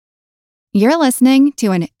You're listening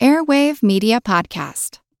to an Airwave Media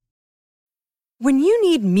Podcast. When you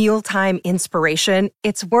need mealtime inspiration,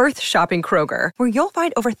 it's worth shopping Kroger, where you'll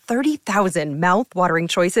find over 30,000 mouth-watering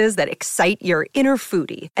choices that excite your inner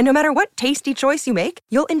foodie. And no matter what tasty choice you make,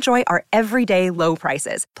 you'll enjoy our everyday low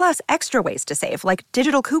prices, plus extra ways to save, like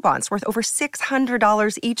digital coupons worth over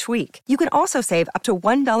 $600 each week. You can also save up to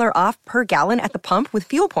 $1 off per gallon at the pump with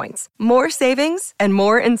fuel points. More savings and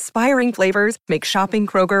more inspiring flavors make shopping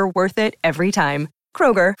Kroger worth it every time.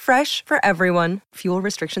 Kroger, fresh for everyone. Fuel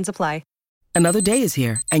restrictions apply. Another day is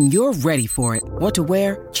here, and you're ready for it. What to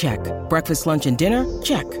wear? Check. Breakfast, lunch, and dinner?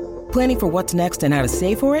 Check. Planning for what's next and how to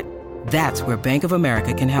save for it? That's where Bank of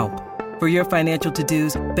America can help. For your financial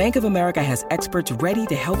to-dos, Bank of America has experts ready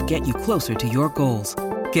to help get you closer to your goals.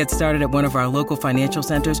 Get started at one of our local financial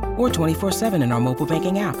centers or 24/7 in our mobile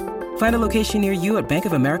banking app. Find a location near you at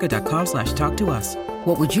bankofamerica.com/talktous.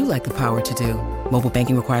 What would you like the power to do? Mobile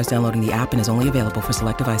banking requires downloading the app and is only available for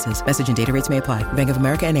select devices. Message and data rates may apply. Bank of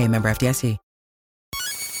America N.A., member FDIC.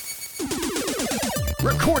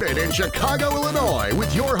 Recorded in Chicago, Illinois,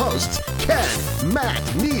 with your hosts, Ken, Matt,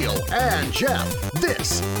 Neil, and Jeff.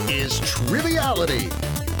 This is Triviality.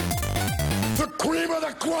 The cream of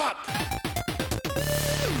the crop!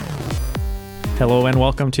 Hello and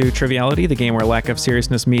welcome to Triviality, the game where lack of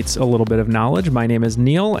seriousness meets a little bit of knowledge. My name is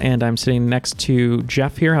Neil, and I'm sitting next to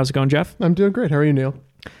Jeff here. How's it going, Jeff? I'm doing great. How are you, Neil?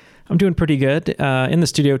 I'm doing pretty good. In the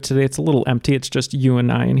studio today, it's a little empty. It's just you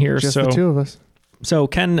and I in here. Just the two of us. So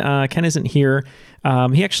Ken isn't here.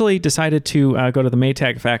 He actually decided to go to the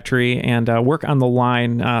Maytag factory and work on the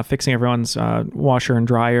line, fixing everyone's washer and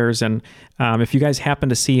dryers. And if you guys happen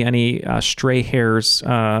to see any stray hairs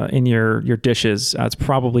in your dishes, it's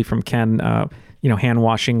probably from Ken. Hand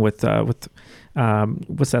washing with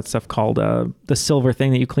what's that stuff called? The silver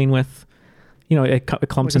thing that you clean with. It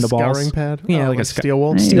clumps like into balls. Scouring pad? Yeah, like a steel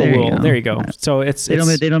wool. Steel wool. There you go. So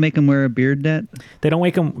they don't make him wear a beard net. They don't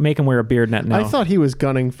make him wear a beard net. No. I thought he was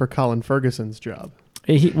gunning for Colin Ferguson's job.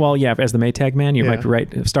 As the Maytag man, you might be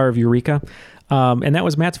right. Star of Eureka, and that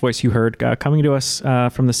was Matt's voice you heard coming to us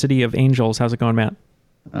from the city of Angels. How's it going, Matt?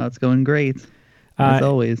 It's going great. As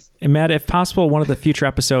always. And Matt, if possible, one of the future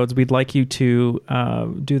episodes, we'd like you to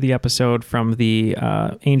do the episode from the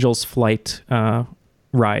Angels Flight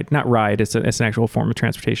ride. Not ride, it's an actual form of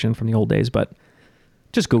transportation from the old days, but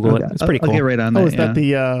just Google it. It's pretty cool. I'll get right on that. Oh, is that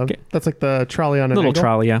that's like the trolley on an little angle?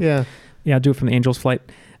 trolley, yeah. Yeah. Yeah, do it from the Angels Flight.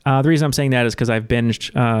 The reason I'm saying that is because I've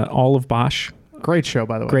binged all of Bosch. Great show,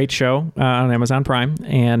 by the way. Great show on Amazon Prime.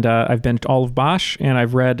 And I've binged all of Bosch, and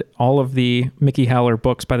I've read all of the Mickey Haller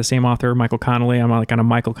books by the same author, Michael Connelly. I'm like on a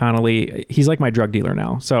Michael Connelly. He's like my drug dealer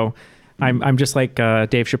now. So I'm just like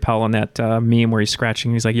Dave Chappelle on that meme where he's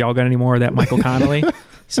scratching. He's like, y'all got any more of that Michael Connelly?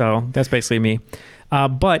 So that's basically me.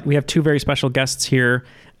 But we have two very special guests here,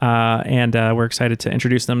 and we're excited to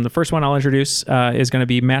introduce them. The first one I'll introduce is going to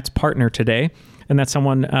be Matt's partner today. And that's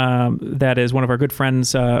someone that is one of our good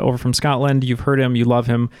friends over from Scotland. You've heard him. You love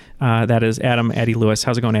him. That is Addy Lewis.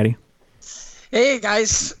 How's it going, Addy? Hey,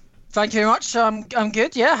 guys. Thank you very much. I'm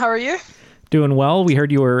good. Yeah, how are you? Doing well. We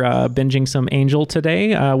heard you were binging some Angel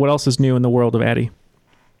today. What else is new in the world of Addy?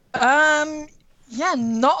 Yeah,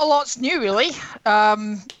 not a lot's new, really.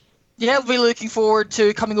 I'll be looking forward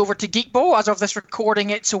to coming over to Geekbo. As of this recording,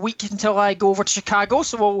 it's a week until I go over to Chicago,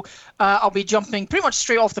 so I'll be jumping pretty much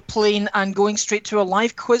straight off the plane and going straight to a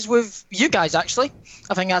live quiz with you guys, actually.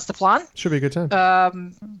 I think that's the plan. Should be a good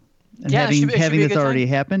time. And having this already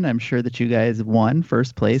happened, I'm sure that you guys won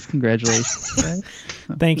first place. Congratulations.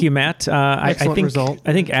 Thank you, Matt. Excellent result.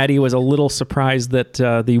 I think Addy was a little surprised that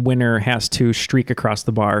the winner has to streak across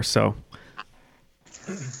the bar, so...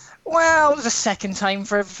 Well, there's a second time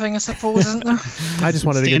for everything, I suppose, isn't there? I just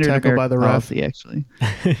wanted to get tackled by the ref. Actually.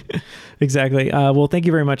 Exactly. Well, thank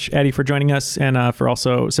you very much, Addy, for joining us and for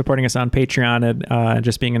also supporting us on Patreon and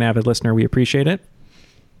just being an avid listener. We appreciate it.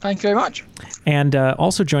 Thank you very much. And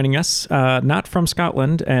also joining us, not from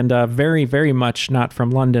Scotland and very, very much not from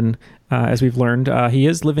London, as we've learned. He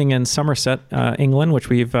is living in Somerset, England, which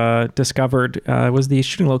we've discovered was the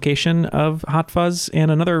shooting location of Hot Fuzz and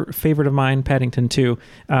another favorite of mine, Paddington 2.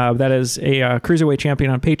 That is a cruiserweight champion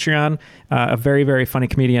on Patreon, a very, very funny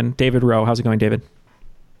comedian, David Rowe. How's it going, David?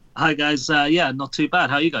 Hi, guys. Not too bad.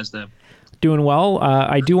 How are you guys doing? Doing well.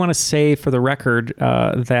 I do want to say for the record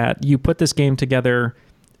that you put this game together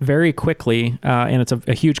very quickly, and it's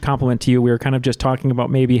a huge compliment to you. We were kind of just talking about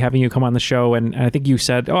maybe having you come on the show, and I think you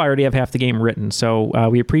said, I already have half the game written. So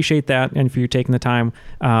we appreciate that, and for you taking the time.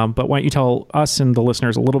 But why don't you tell us and the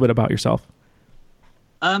listeners a little bit about yourself?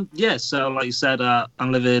 So like you said,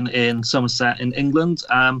 I'm living in Somerset in England.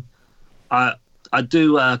 I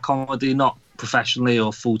do comedy, not professionally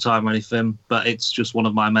or full-time or anything, but it's just one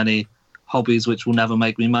of my many hobbies which will never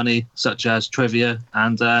make me money, such as trivia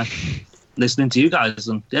and listening to you guys.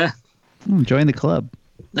 And join the club.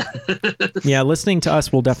 Yeah, listening to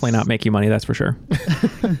us will definitely not make you money, that's for sure.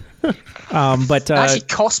 But it actually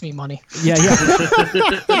cost me money. Yeah.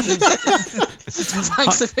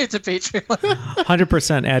 Thanks to Patreon.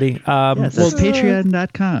 100%, Addy. Yes, that's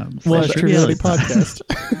patreon.com. Well, Triviality Podcast.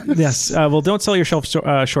 Yes. Well, don't sell yourself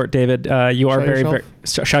short, David. You are very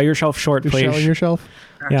sell yourself short, please. You're selling yourself?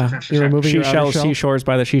 Yeah. You're removing your outer shell? Seashores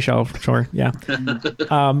by the seashell shore. Yeah.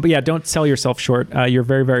 But yeah, don't sell yourself short. You're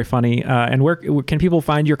very, very funny. And where can people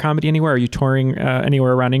find your comedy anywhere? Are you touring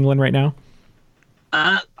anywhere around England right now?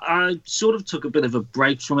 I sort of took a bit of a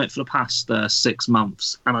break from it for the past 6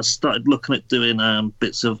 months, and I started looking at doing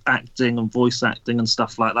bits of acting and voice acting and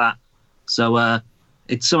stuff like that. So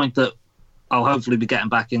it's something that I'll hopefully be getting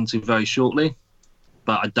back into very shortly,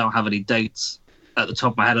 but I don't have any dates at the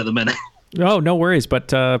top of my head at the minute. Oh, no worries. But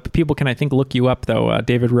people can, I think, look you up, though.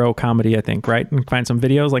 David Rowe Comedy, I think, right? And find some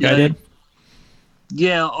videos like I did?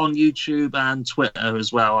 Yeah, on YouTube and Twitter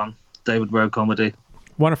as well. I'm David Rowe Comedy.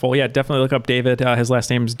 Wonderful. Yeah, definitely look up David. His last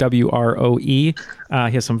name's Wroe. He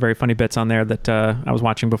has some very funny bits on there that I was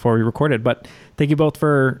watching before we recorded. But thank you both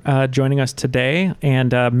for joining us today.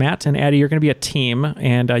 And Matt and Addy, you're going to be a team,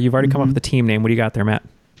 and you've already come up with a team name. What do you got there, Matt?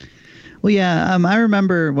 Well, yeah, I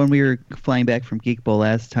remember when we were flying back from Geek Bowl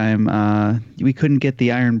last time, we couldn't get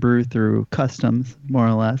the Iron Brew through customs, more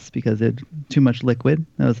or less, because it too much liquid.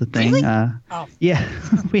 That was the thing. Really? Yeah,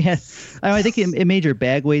 we had. I think it made your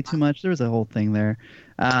bag weigh too much. There was a whole thing there.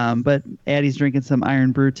 But Addy's drinking some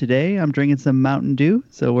Iron Brew today. I'm drinking some Mountain Dew.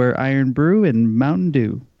 So we're Iron Brew and Mountain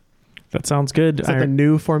Dew. That sounds good. Is that the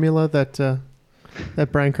new formula that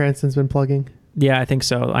Bryan Cranston's been plugging? Yeah, I think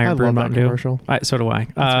so. Iron Brew and Mountain Dew. Commercial. So do I.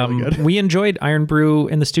 Really good. We enjoyed Iron Brew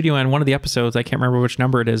in the studio on one of the episodes. I can't remember which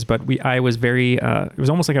number it is, but I was very. It was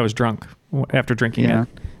almost like I was drunk after drinking it.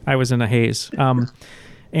 I was in a haze.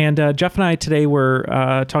 And Jeff and I today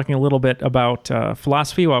were talking a little bit about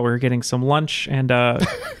philosophy while we were getting some lunch, and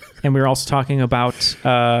and we were also talking about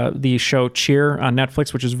the show Cheer on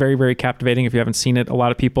Netflix, which is very, very captivating. If you haven't seen it, a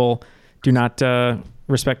lot of people do not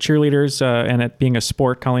respect cheerleaders, and it being a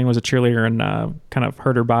sport. Colleen was a cheerleader and kind of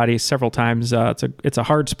hurt her body several times. It's a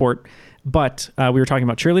hard sport, but we were talking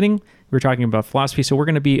about cheerleading. We were talking about philosophy, so we're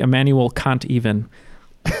going to be Immanuel Kant even.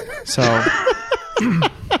 So.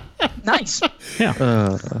 Nice.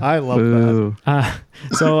 Yeah. I love that.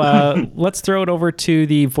 So let's throw it over to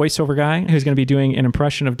the voiceover guy who's going to be doing an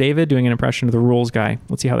impression of David, doing an impression of the rules guy.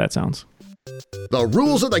 Let's see how that sounds. The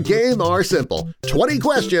rules of the game are simple. 20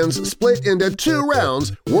 questions split into 2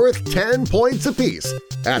 rounds worth 10 points apiece.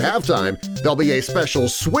 At halftime, there'll be a special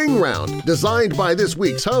swing round designed by this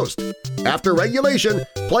week's host. After regulation,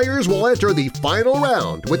 players will enter the final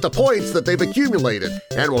round with the points that they've accumulated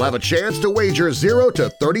and will have a chance to wager 0 to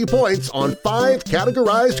 30 points on 5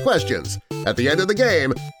 categorized questions. At the end of the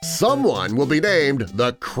game, someone will be named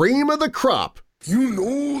the cream of the crop. You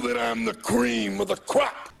know that I'm the cream of the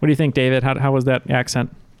crop. What do you think, David? How was that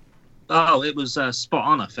accent? Oh, it was spot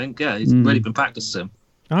on, I think. Yeah, he's really been practicing.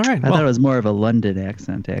 All right. I thought it was more of a London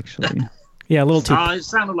accent, actually. Yeah, a little too... It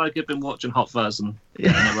sounded like he'd been watching Hot Fuzz and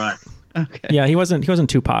getting it right. Okay. Yeah, he wasn't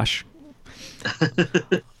too posh.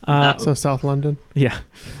 So South London? Yeah.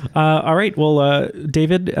 All right. Well,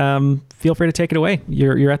 David, feel free to take it away.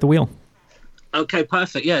 You're at the wheel. Okay,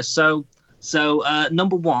 perfect. Yeah, so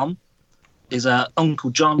number 1 is Uncle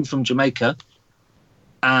John from Jamaica.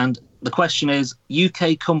 And the question is,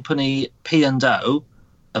 UK company P&O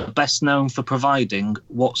are best known for providing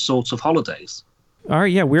what sort of holidays? All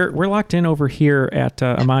right, yeah, we're locked in over here at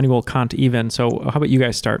Immanuel Kant even. So how about you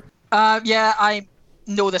guys start? Yeah, I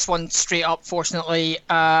know this one straight up, fortunately.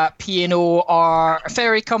 P&O are a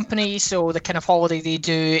ferry company, so the kind of holiday they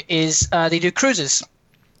do is they do cruises.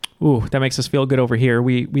 Ooh, that makes us feel good over here.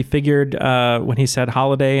 We figured when he said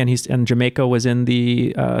holiday and Jamaica was in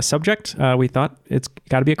the subject, we thought it's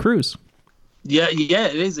got to be a cruise. Yeah,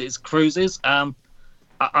 it is. It's cruises.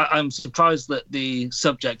 I'm surprised that the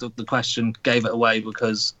subject of the question gave it away,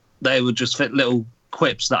 because they would just fit little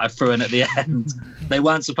quips that I threw in at the end. They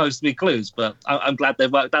weren't supposed to be clues, but I'm glad they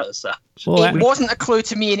worked out as such. Well, it wasn't a clue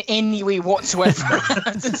to me in any way whatsoever.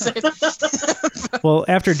 Well,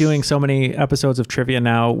 after doing so many episodes of trivia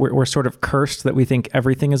now, we're sort of cursed that we think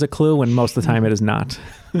everything is a clue when most of the time it is not.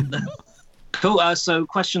 Cool. So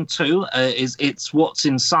question 2 is it's what's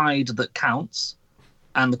inside that counts.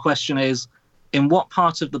 And the question is, in what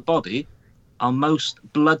part of the body are most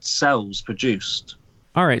blood cells produced?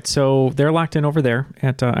 All right, so they're locked in over there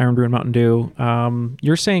at Iron Brew and Mountain Dew.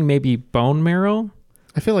 You're saying maybe bone marrow?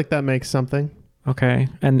 I feel like that makes something. Okay.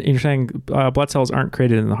 And you're saying blood cells aren't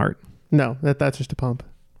created in the heart? No, that's just a pump.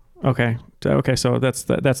 Okay. Okay. So that's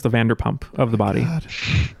the Vanderpump of the body. God.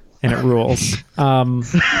 And it rules. Can't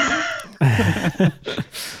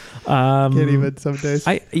even some days.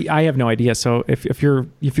 I have no idea. So if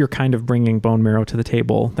you're kind of bringing bone marrow to the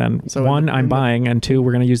table, then So one, I'm buying, and two,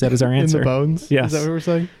 we're going to use that as our answer. In the bones? Yes. Is that what we're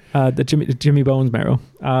saying? The Jimmy Bones marrow.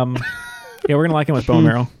 Yeah, we're going to lock in with bone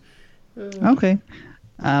marrow. Okay.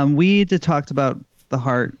 We did talked about the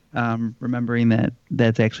heart, remembering that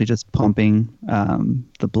that's actually just pumping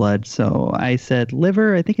the blood. So I said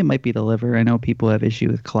liver. I think it might be the liver. I know people have issue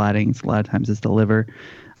with clotting. So a lot of times it's the liver.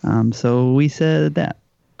 So we said that.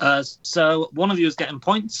 So one of you is getting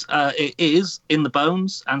points. It is in the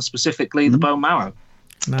bones, and specifically the bone marrow.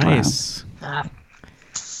 Nice. Wow.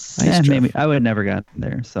 Nice, Yeah, Jeff. maybe I would have never got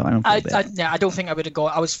there, so I don't feel bad. I don't think I would have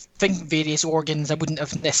got. I was thinking various organs. I wouldn't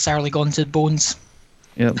have necessarily gone to bones.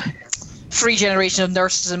 Yep. 3 generations of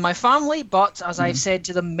nurses in my family, but as I've said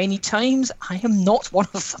to them many times, I am not one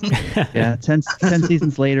of them. Yeah, 10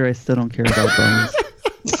 seasons later, I still don't care about bones.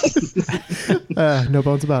 No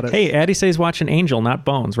bones about it. Hey, Addy says he's watching Angel, not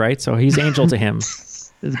Bones, right? So he's Angel to him.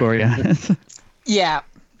 It's Borealis. Yeah.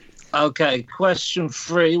 Okay, question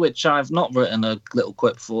 3, which I've not written a little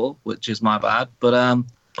quip for, which is my bad. But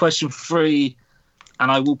question 3, and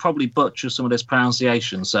I will probably butcher some of this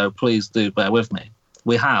pronunciation, so please do bear with me.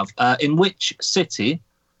 We have, in which city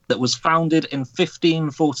that was founded in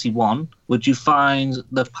 1541 would you find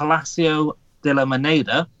the Palacio de la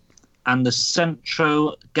Moneda and the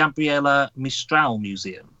Centro Gabriela Mistral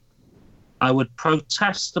Museum? I would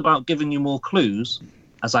protest about giving you more clues,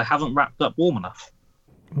 as I haven't wrapped up warm enough.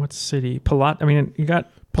 What city? I mean, you got...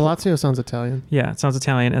 Palazzo sounds Italian. Yeah, it sounds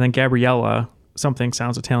Italian. And then Gabriella, something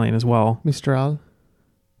sounds Italian as well. Mistral.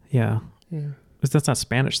 Yeah. Yeah. That's not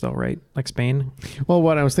Spanish, though, right? Like Spain? Well,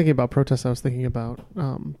 when I was thinking about protest, I was thinking about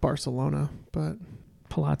Barcelona, but...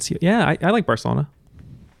 Palazzo. Yeah, I like Barcelona. Do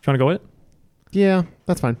you want to go with it? Yeah,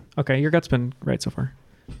 that's fine. Okay, your gut's been right so far.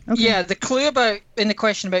 Okay. Yeah, the clue in the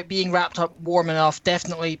question about being wrapped up warm enough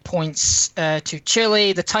definitely points to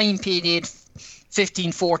Chile. The time period,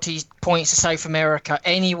 1540s, points to South America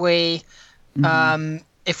anyway.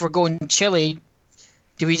 If we're going to Chile,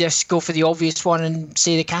 do we just go for the obvious one and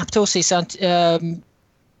say the capital, say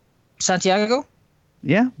Santiago?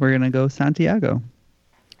 Yeah, we're going to go Santiago.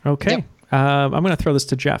 Okay. Yep. I'm going to throw this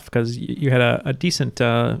to Jeff because you had a decent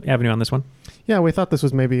avenue on this one. Yeah, we thought this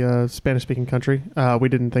was maybe a Spanish-speaking country. We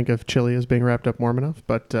didn't think of Chile as being wrapped up warm enough,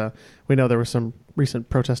 but we know there was some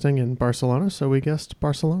recent protesting in Barcelona, so we guessed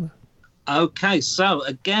Barcelona. Okay, so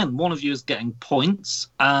again, one of you is getting points.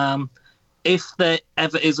 If there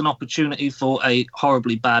ever is an opportunity for a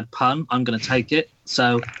horribly bad pun, I'm going to take it.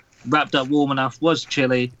 So wrapped up warm enough was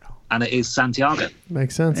Chile, and it is Santiago.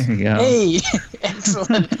 Makes sense. There you go. Hey,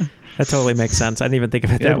 excellent. That totally makes sense. I didn't even think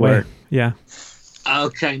of it Good that way. work. Yeah.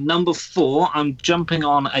 Okay, number 4, I'm jumping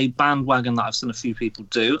on a bandwagon that I've seen a few people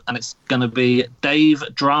do, and it's going to be Dave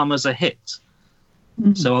Drama's a Hit.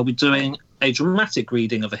 So I'll be doing a dramatic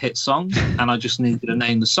reading of a hit song, and I just need you to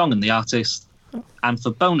name the song and the artist. And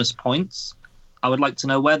for bonus points, I would like to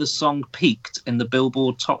know where the song peaked in the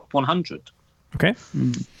Billboard Top 100. Okay.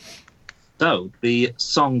 So the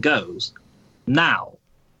song goes, now,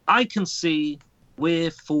 I can see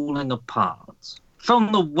we're falling apart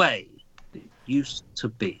from the way it used to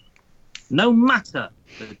be. No matter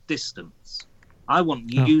the distance, I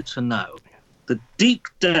want you to know that deep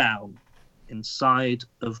down inside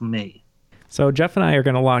of me. So Jeff and I are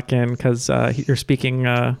going to lock in because you're speaking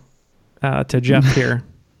to Jeff here.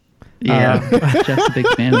 Yeah, Jeff's a big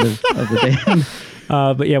fan of the band.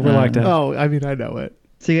 But yeah, we're locked in. Oh, I mean, I know it.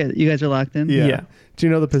 So you guys are locked in? Yeah. Do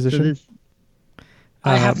you know the So position? this,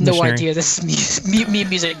 I have no missionary. idea. This me and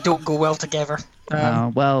music don't go well together.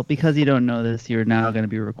 well, because you don't know this, you're now going to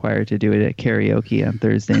be required to do it at karaoke on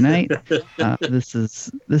Thursday night. This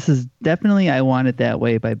is definitely "I Want It That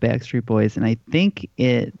Way" by Backstreet Boys, and I think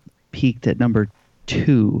it peaked at number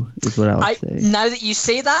 2. Is what I would say. Now that you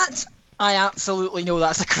say that, I absolutely know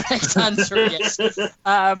that's the correct answer. Yes.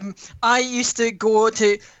 I used to go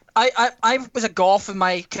to. I was a golf in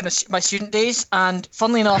my my student days, and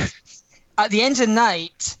funnily enough, at the end of the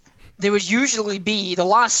night, there would usually be the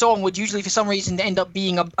last song would usually for some reason end up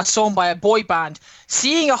being a song by a boy band.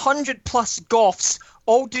 Seeing 100+ goths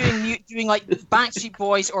all doing like Backstreet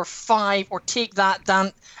Boys or Five or Take That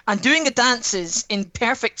dance and doing the dances in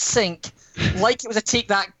perfect sync, like it was a Take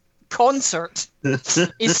That concert,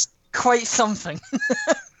 is quite something.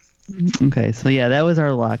 Okay, so yeah, that was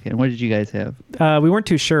our lock-in. What did you guys have? We weren't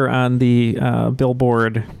too sure on the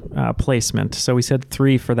Billboard placement, so we said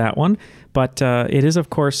 3 for that one. But it is, of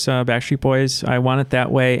course, Backstreet Boys. I Want It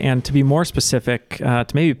That Way. And to be more specific, to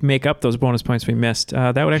maybe make up those bonus points we missed,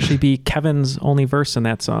 that would actually be Kevin's only verse in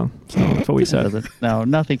that song. So that's what we said. No,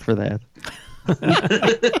 nothing for that.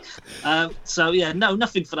 So yeah, no,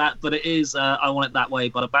 nothing for that. But it is I Want It That Way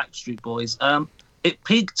by the Backstreet Boys. It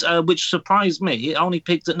peaked, which surprised me. It only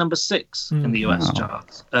peaked at number 6 in the US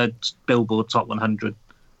charts, Billboard Top 100,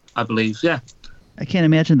 I believe. Yeah. I can't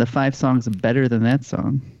imagine the 5 songs better than that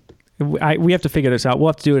song. We have to figure this out. We'll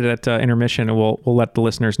have to do it at intermission, and we'll let the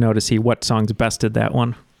listeners know to see what songs bested that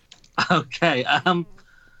one. Okay.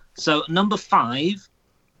 So number 5,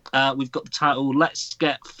 we've got the title "Let's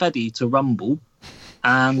Get Feddy to Rumble,"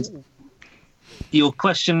 and your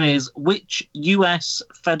question is: which U.S.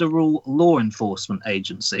 federal law enforcement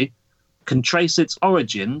agency can trace its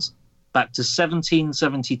origins back to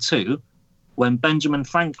 1772, when Benjamin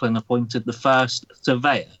Franklin appointed the first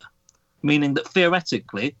surveyor, meaning that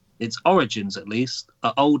theoretically its origins, at least,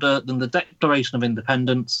 are older than the Declaration of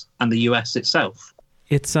Independence and the U.S. itself?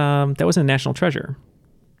 It's that was in National Treasure.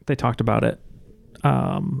 They talked about it.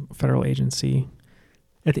 Federal agency.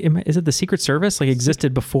 Is it the Secret Service? Like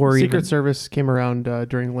existed before Secret Service came around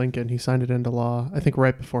during Lincoln. He signed it into law, I think,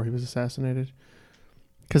 right before he was assassinated.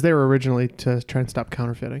 Because they were originally to try and stop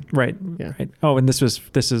counterfeiting. Right. Yeah. Right. Oh, and this is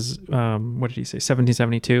what did he say?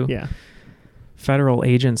 1772. Yeah. Federal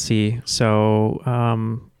agency.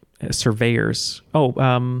 So surveyors.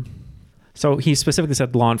 Oh, so he specifically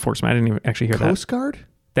said law enforcement. I didn't even actually hear that. Coast Guard?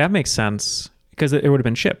 That makes sense because it would have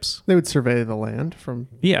been ships. They would survey the land from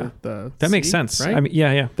the that sea, makes sense. Right? I mean,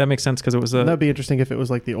 yeah, that makes sense because it was that'd be interesting if it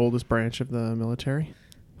was like the oldest branch of the military.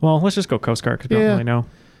 Well, let's just go Coast Guard because we don't really know.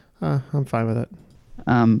 I'm fine with it.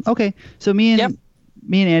 Okay, so me and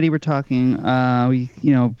Addie were talking. We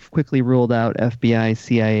quickly ruled out FBI,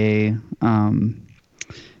 CIA,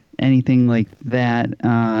 anything like that.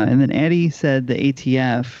 And then Addie said the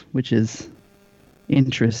ATF, which is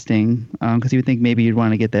interesting because you would think maybe you'd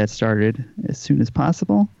want to get that started as soon as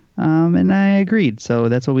possible. And I agreed. So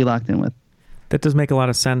that's what we locked in with. That does make a lot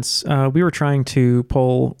of sense. We were trying to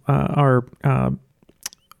pull our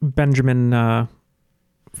Benjamin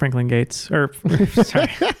Franklin Gates, or sorry.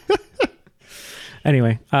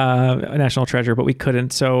 Anyway, National Treasure, but we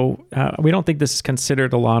couldn't. So we don't think this is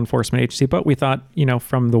considered a law enforcement agency, but we thought,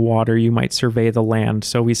 from the water, you might survey the land.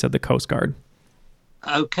 So we said the Coast Guard.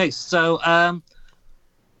 Okay, so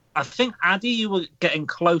I think, Addy, you were getting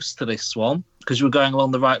close to this one because you were going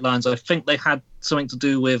along the right lines. I think they had something to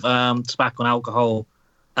do with tobacco and alcohol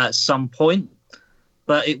at some point,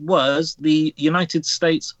 but it was the United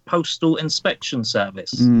States Postal Inspection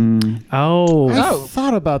Service. I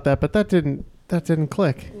thought about that, but that didn't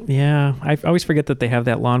click. Yeah, I always forget that they have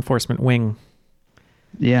that law enforcement wing.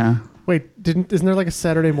 Yeah. Wait, isn't there like a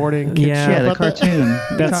Saturday morning? The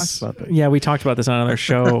cartoon. We talked about this on another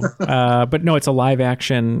show. But no, it's a live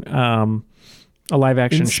action show.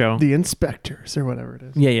 The Inspectors or whatever it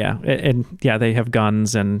is. Yeah. And they have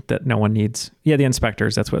guns and that no one needs. Yeah, the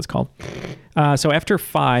Inspectors, that's what it's called. So after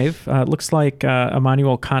 5, it looks like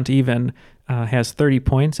Emmanuel Kant-Even has 30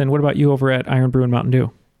 points. And what about you over at Iron Brew and Mountain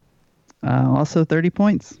Dew? Also 30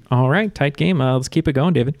 points. All right, tight game. Let's keep it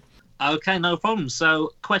going, David. Okay, no problem.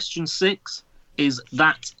 So question 6 is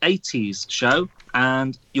That 80s Show.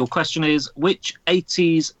 And your question is, which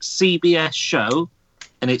 80s CBS show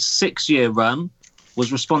in its 6-year run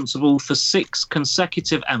was responsible for 6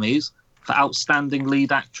 consecutive Emmys for Outstanding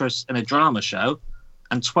Lead Actress in a Drama Show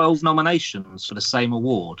and 12 nominations for the same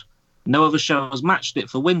award? No other show has matched it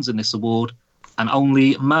for wins in this award, and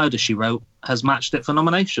only Murder, She Wrote has matched it for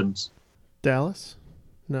nominations. Dallas?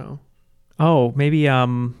 No. Oh, maybe, oh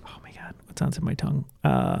my God, what's on my tongue?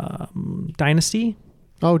 Dynasty?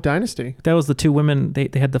 Oh, Dynasty. That was the 2 women, they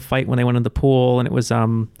had the fight when they went in the pool, and it was, I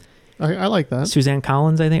like that. Suzanne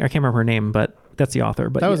Collins, I think. I can't remember her name, but that's the author.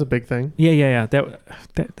 But that was a big thing. Yeah.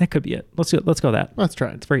 That could be it. Let's go that. Let's try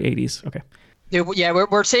it. It's very 80s. Okay. Yeah,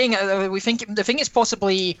 we're saying, we think it's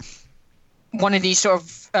possibly one of these sort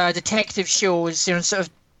of detective shows, sort of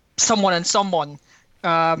someone and someone.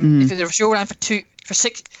 If the show ran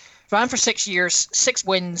for 6 years, 6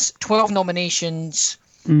 wins, 12 nominations,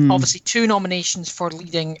 obviously 2 nominations for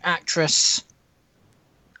leading actress.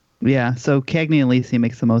 Yeah, so Cagney and Lacey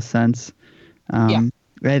makes the most sense. I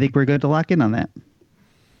think we're good to lock in on that.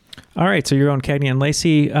 All right, so you're on Cagney and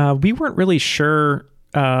Lacey. We weren't really sure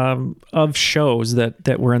of shows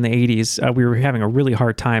that were in the 80s. We were having a really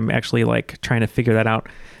hard time actually trying to figure that out.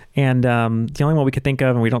 And the only one we could think of,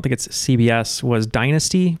 and we don't think it's CBS, was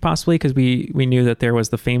Dynasty, possibly, because we knew that there was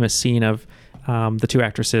the famous scene of the two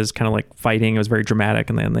actresses kind of like fighting. It was very dramatic,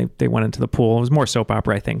 and then they went into the pool. It was more soap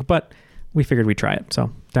opera, I think, but we figured we'd try it.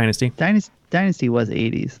 So Dynasty. Dynasty was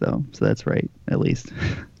 80s, though, so that's right, at least.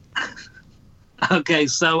 Okay,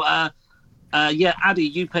 so, Addy,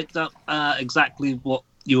 you picked up exactly what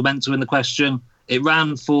you were meant to in the question. It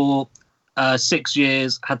ran for 6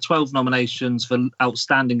 years, had 12 nominations for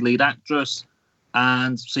Outstanding Lead Actress,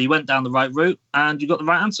 and so you went down the right route, and you got the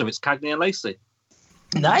right answer. It's Cagney and Lacey.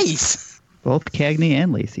 Nice. Both Cagney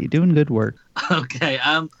and Lacey doing good work. Okay,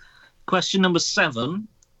 question number 7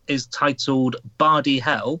 is titled Bardi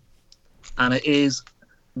Hell, and it is,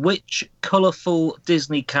 which colourful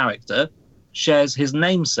Disney character shares his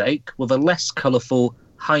namesake with a less colourful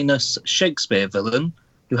Highness Shakespeare villain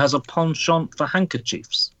who has a penchant for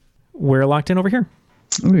handkerchiefs? We're locked in over here.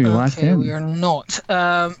 Ooh, locked in. We are not.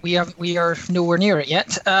 We are nowhere near it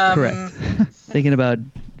yet. Correct. Thinking about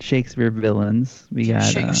Shakespeare villains, we got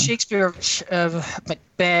Shakespeare,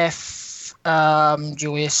 Macbeth,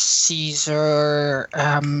 Julius Caesar,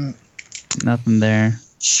 nothing there.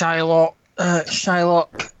 Shylock.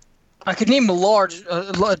 I could name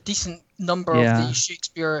a decent number of the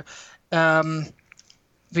Shakespeare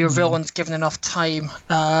villains given enough time.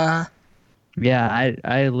 Yeah,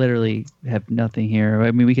 I literally have nothing here.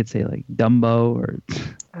 I mean, we could say like Dumbo or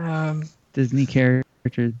Disney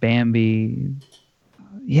characters, Bambi.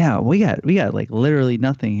 Yeah, we got like literally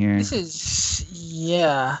nothing here. This is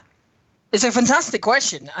it's a fantastic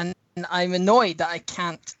question, and I'm annoyed that I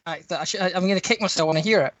can't. I'm going to kick myself when I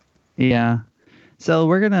hear it. Yeah. So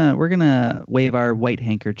we're gonna wave our white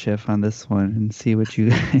handkerchief on this one and see what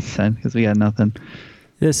you guys said, because we got nothing.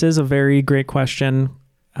 This is a very great question.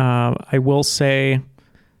 I will say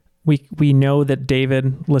we know that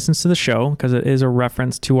David listens to the show because it is a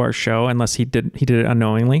reference to our show, unless he did it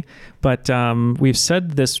unknowingly. But we've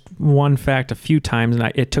said this one fact a few times,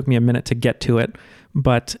 and it took me a minute to get to it.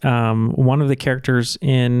 But one of the characters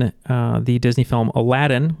in the Disney film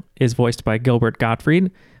Aladdin is voiced by Gilbert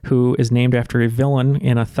Gottfried, who is named after a villain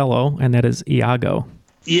in Othello, and that is Iago.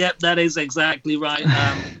 Yep, that is exactly right.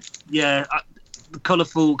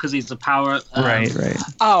 Colourful because he's a power. Right.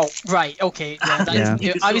 Oh, right. Okay. Yeah,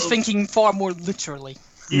 Yeah. I was thinking far more literally.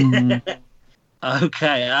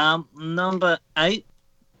 Okay. Number 8,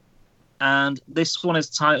 and this one is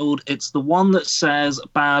titled "It's the one that says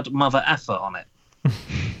bad mother effer on it."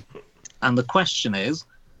 And the question is,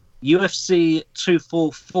 UFC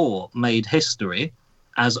 244 made history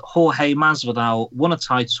as Jorge Masvidal won a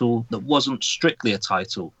title that wasn't strictly a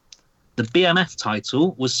title. The BMF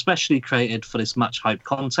title was specially created for this much-hyped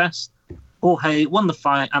contest. Jorge won the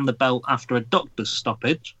fight and the belt after a doctor's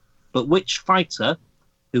stoppage, but which fighter,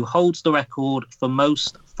 who holds the record for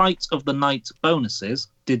most Fight of the Night bonuses,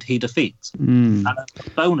 did he defeat? And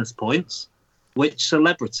at bonus points, which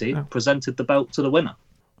celebrity presented the belt to the winner?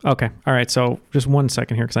 Okay. All right. So just 1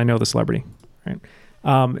 second here, because I know the celebrity. All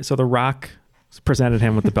right. So The Rock presented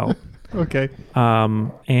him with the belt. Okay.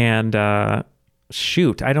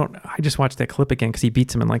 Shoot, I just watched that clip again because he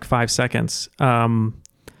beats him in like 5 seconds. I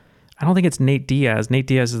don't think it's Nate Diaz. Nate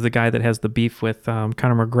Diaz is the guy that has the beef with Conor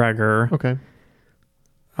McGregor. Okay.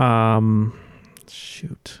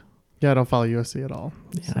 Shoot. Yeah, I don't follow UFC at all.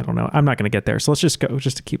 Yeah, I don't know. I'm not going to get there. So let's just go,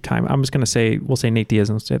 just to keep time. I'm just going to say, we'll say Nate Diaz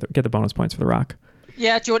and get the bonus points for The Rock.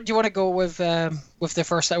 Yeah. Do you want to go with the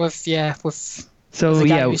first with So the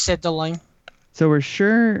guy who said the line? So we're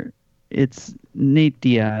sure it's Nate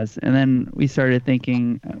Diaz, and then we started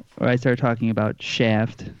thinking, or I started talking about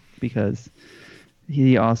Shaft, because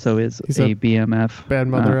he also is a BMF. Bad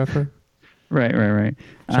mother effer. Right.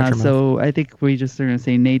 So I think we just are going to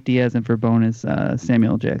say Nate Diaz, and for bonus,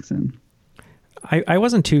 Samuel Jackson. I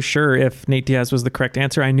wasn't too sure if Nate Diaz was the correct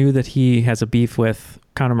answer. I knew that he has a beef with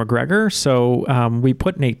Conor McGregor, so we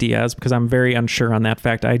put Nate Diaz because I'm very unsure on that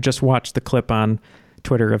fact. I just watched the clip on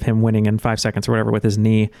Twitter of him winning in 5 seconds or whatever with his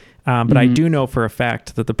knee. But I do know for a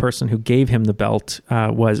fact that the person who gave him the belt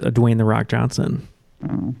was Dwayne "The Rock" Johnson.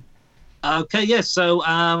 Oh. Okay, yes. So,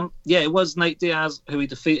 it was Nate Diaz who he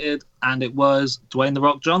defeated, and it was Dwayne "The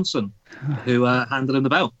Rock" Johnson who handed him the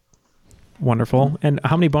belt. Wonderful. And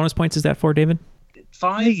how many bonus points is that for, David?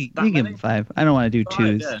 5. You give him 5. I don't want to do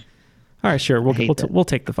 2s. Yeah. All right, sure. We'll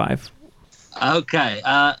take the 5. Okay,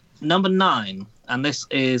 number 9, and this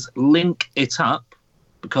is Link It Up,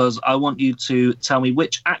 because I want you to tell me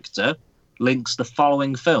which actor links the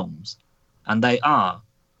following films. And they are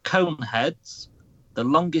Coneheads, The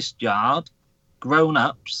Longest Yard, Grown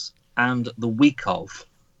Ups, and The Week Of.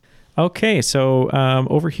 Okay, so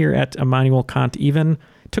over here at Immanuel Kant, even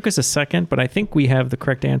Took us a second, but I think we have the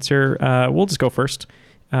correct answer. We'll just go first.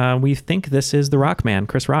 We think this is the Rock Man,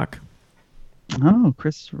 Chris Rock. Oh,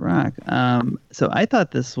 Chris Rock. So I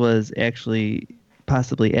thought this was actually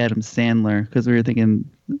possibly Adam Sandler, because we were thinking,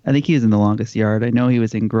 I think he was in The Longest Yard. I know he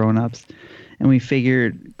was in Grown Ups, and we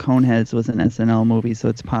figured Coneheads was an SNL movie, so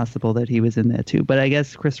it's possible that he was in that too. But I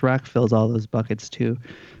guess Chris Rock fills all those buckets too.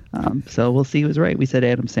 So we'll see who's right. We said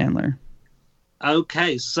Adam Sandler.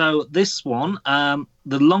 Okay, so this one,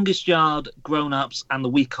 The Longest Yard, Grown Ups, and The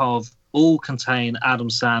Week Of all contain Adam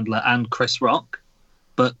Sandler and Chris Rock,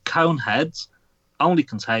 but Coneheads only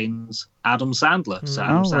contains Adam Sandler. So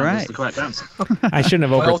Adam Sandler is the correct answer. I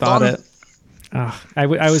shouldn't have overthought it.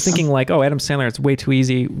 I was thinking like, Adam Sandler, it's way too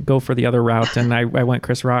easy. Go for the other route, and I went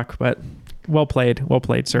Chris Rock. But well played,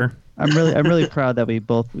 sir. I'm really proud that we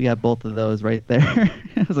got both of those right there.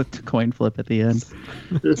 It was a coin flip at the end.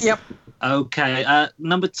 Yep. Okay,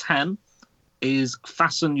 number 10 is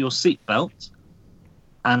Fasten Your Seatbelt,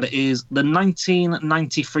 and it is the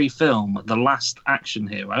 1993 film The Last Action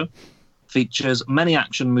Hero. Features many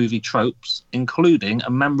action movie tropes, including a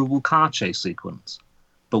memorable car chase sequence.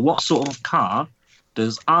 But what sort of car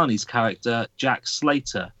does Arnie's character, Jack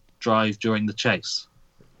Slater, drive during the chase?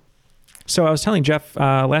 So I was telling Jeff,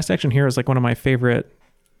 Last Action Hero is like one of my favorite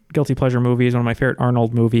guilty pleasure movies, one of my favorite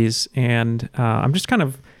Arnold movies, and I'm just kind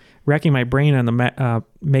of racking my brain on the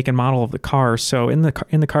make and model of the car. So in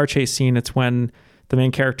the car chase scene, it's when the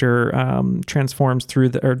main character transforms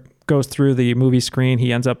goes through the movie screen.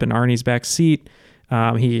 He ends up in Arnie's back seat.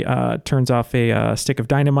 He turns off a stick of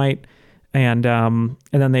dynamite, and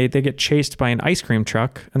then they get chased by an ice cream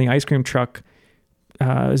truck, and the ice cream truck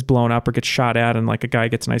is blown up or gets shot at, and like a guy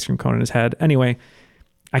gets an ice cream cone in his head. Anyway,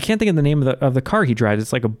 I can't think of the name of the car he drives.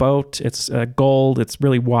 It's like a boat. It's gold. It's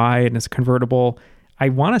really wide, and it's convertible. I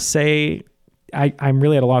want to say I'm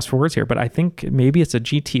really at a loss for words here, but I think maybe it's a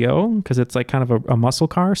GTO because it's like kind of a muscle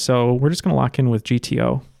car. So we're just going to lock in with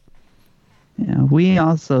GTO. Yeah, we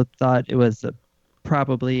also thought it was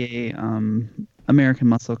probably a American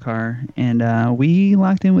muscle car, and we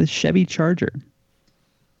locked in with Chevy Charger.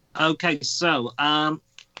 Okay, so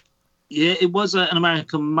it was an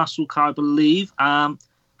American muscle car, I believe. I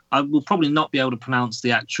will probably not be able to pronounce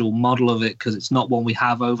the actual model of it because it's not one we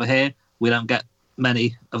have over here. We don't get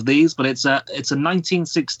many of these, but it's a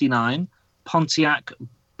 1969 Pontiac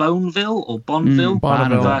Bonneville or Bonneville.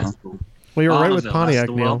 Bonneville. Well, you were right with Pontiac,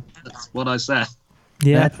 Neil. That's what I said.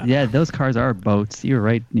 Yeah, those cars are boats. You were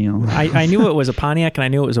right, Neil. I knew it was a Pontiac and I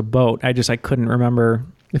knew it was a boat. I couldn't remember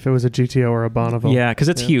if it was a GTO or a Bonneville. Yeah, because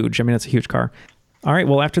it's huge. I mean, it's a huge car. All right,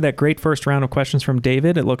 well, after that great first round of questions from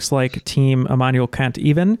David, it looks like Team Emmanuel Kant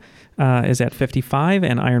Even is at 55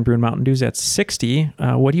 and Iron Brew and Mountain Dew's at 60.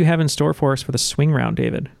 What do you have in store for us for the swing round,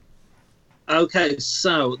 David? Okay,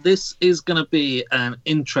 so this is going to be an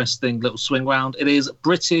interesting little swing round. It is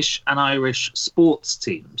British and Irish sports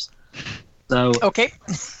teams. So, okay.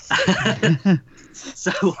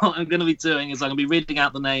 So what I'm going to be doing is I'm going to be reading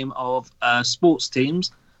out the name of sports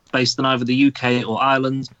teams based in either the UK or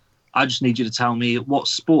Ireland. I just need you to tell me what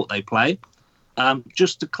sport they play.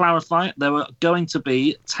 Just to clarify, there are going to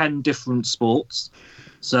be 10 different sports,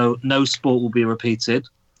 so no sport will be repeated.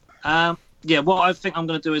 What I think I'm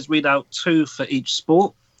going to do is read out 2 for each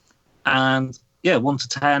sport. And 1 to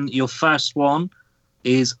 10, your first one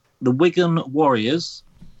is the Wigan Warriors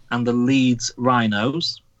and the Leeds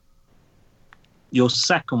Rhinos. Your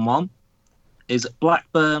second one is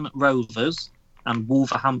Blackburn Rovers and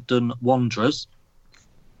Wolverhampton Wanderers.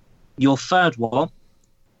 Your third one,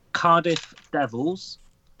 Cardiff Devils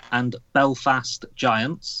and Belfast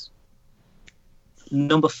Giants.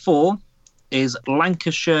 Number 4 is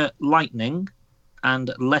Lancashire Lightning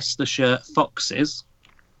and Leicestershire Foxes.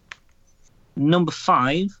 Number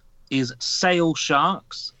 5 is Sale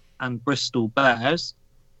Sharks and Bristol Bears.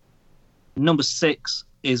 Number 6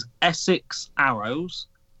 is Essex Arrows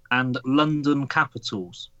and London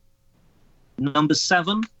Capitals. Number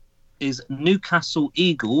 7 is Newcastle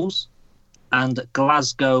Eagles and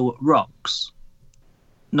Glasgow Rocks.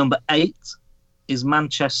 Number 8 is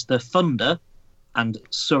Manchester Thunder and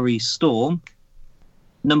Surrey Storm.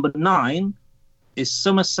 Number 9 is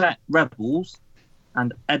Somerset Rebels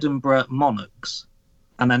and Edinburgh Monarchs.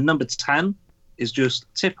 And then number 10 is just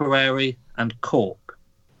Tipperary and Cork.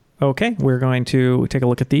 Okay, we're going to take a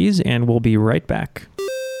look at these and we'll be right back.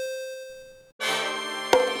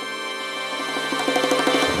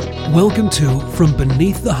 Welcome to From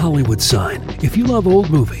Beneath the Hollywood Sign. If you love old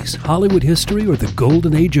movies, Hollywood history, or the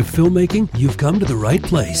golden age of filmmaking, you've come to the right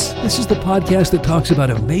place. This is the podcast that talks about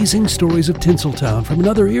amazing stories of Tinseltown from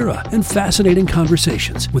another era and fascinating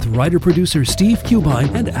conversations with writer-producer Steve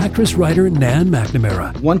Cubine and actress-writer Nan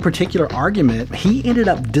McNamara. One particular argument, he ended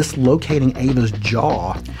up dislocating Ava's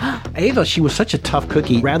jaw. Ava, she was such a tough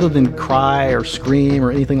cookie. Rather than cry or scream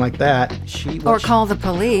or anything like that, Or call the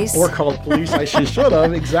police. Or call the police, like she should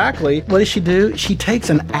have, exactly. What does she do? She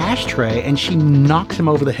takes an ashtray and she knocks him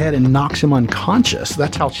over the head and knocks him unconscious.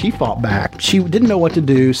 That's how she fought back. She didn't know what to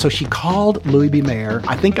do, so she called Louis B. Mayer.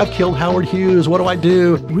 I think I've killed Howard Hughes. What do I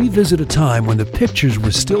do? Revisit a time when the pictures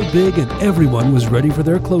were still big and everyone was ready for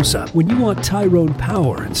their close-up. When you want Tyrone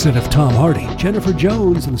Power instead of Tom Hardy, Jennifer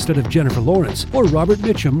Jones instead of Jennifer Lawrence, or Robert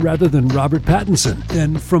Mitchum rather than Robert Pattinson,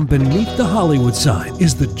 then From Beneath the Hollywood Sign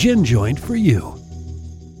is the gin joint for you.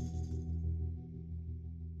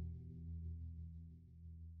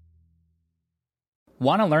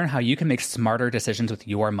 Want to learn how you can make smarter decisions with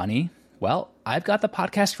your money? Well, I've got the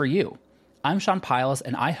podcast for you. I'm Sean Piles,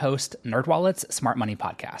 and I host NerdWallet's Smart Money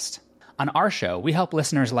Podcast. On our show, we help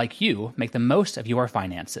listeners like you make the most of your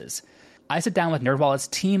finances. I sit down with NerdWallet's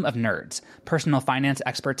team of nerds, personal finance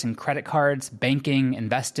experts in credit cards, banking,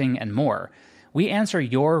 investing, and more. We answer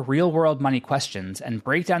your real-world money questions and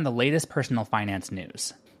break down the latest personal finance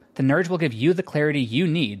news. The nerds will give you the clarity you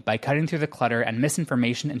need by cutting through the clutter and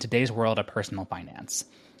misinformation in today's world of personal finance.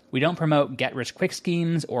 We don't promote get-rich-quick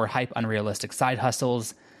schemes or hype unrealistic side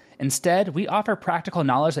hustles. Instead, we offer practical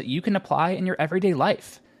knowledge that you can apply in your everyday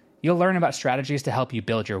life. You'll learn about strategies to help you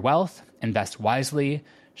build your wealth, invest wisely,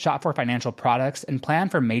 shop for financial products, and plan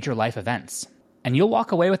for major life events. And you'll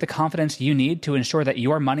walk away with the confidence you need to ensure that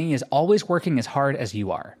your money is always working as hard as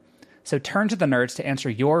you are. So turn to the nerds to answer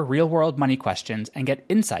your real-world money questions and get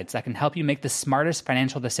insights that can help you make the smartest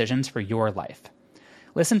financial decisions for your life.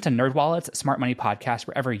 Listen to NerdWallet's Smart Money Podcast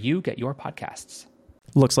wherever you get your podcasts.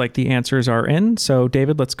 Looks like the answers are in. So,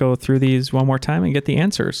 David, let's go through these one more time and get the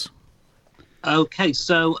answers. Okay,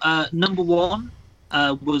 so number one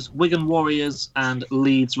was Wigan Warriors and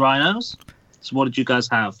Leeds Rhinos. So what did you guys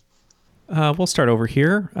have? We'll start over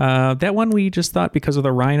here. That one we just thought because of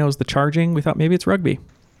the Rhinos, the charging, we thought maybe it's rugby.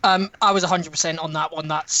 I was 100% on that one.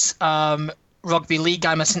 That's rugby league.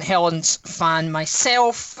 I'm a St Helens fan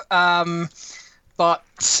myself.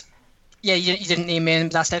 But yeah, you didn't name me,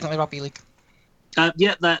 but that's definitely rugby league.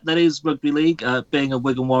 Yeah, that is rugby league. Being a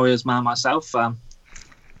Wigan Warriors man myself,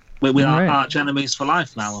 we are arch enemies for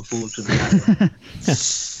life now, unfortunately.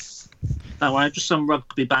 Don't worry, just some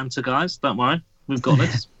rugby banter, guys. Don't worry, we've got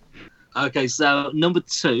this. Okay, so number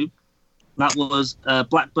two. That was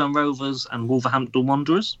Blackburn Rovers and Wolverhampton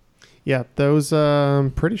Wanderers. Yeah, those. I'm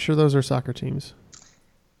pretty sure those are soccer teams.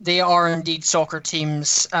 They are indeed soccer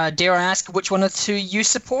teams. Dare I ask which one of the two you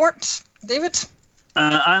support, David?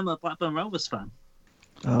 I'm a Blackburn Rovers fan.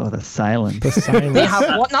 Oh, the silence. They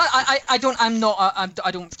have what? No, I don't.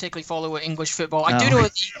 I don't particularly follow English football. I do know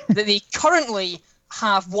that they currently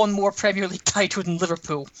have one more Premier League title than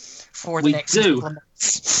Liverpool for the next couple of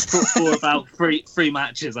months. for about three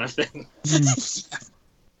matches, I think.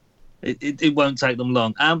 It won't take them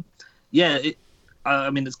long. Yeah. I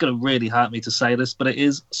mean, it's going to really hurt me to say this, but it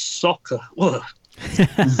is soccer. Ugh.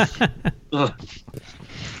 Ugh.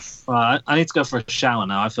 I need to go for a shower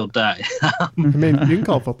now. I feel dirty. I mean, you can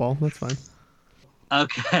call it football. That's fine.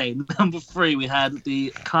 Okay, number three, we had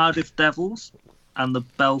the Cardiff Devils and the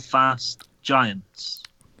Belfast Giants.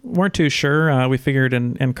 Weren't too sure. We figured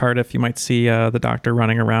in Cardiff you might see the doctor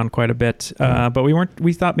running around quite a bit, but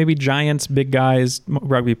we thought maybe Giants, big guys,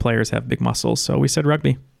 rugby players have big muscles, so we said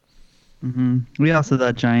rugby. Mm-hmm. We also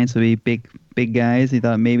thought Giants would be big guys. We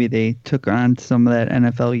thought maybe they took on some of that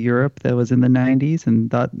NFL Europe that was in the 90s and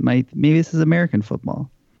thought maybe this is American football.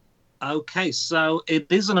 Okay, so it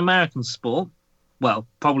is an American sport. Well,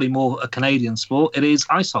 probably more a Canadian sport. It is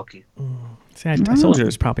ice hockey. See, I told you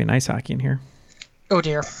there's probably an ice hockey in here. Oh,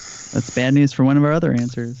 dear. That's bad news for one of our other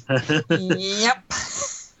answers. Yep.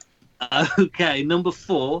 Okay, number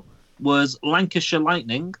four was Lancashire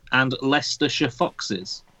Lightning and Leicestershire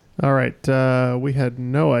Foxes. All right, we had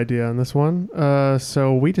no idea on this one,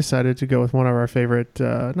 so we decided to go with one of our favorite,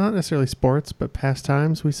 not necessarily sports, but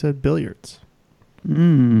pastimes. We said billiards.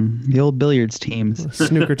 The old billiards teams.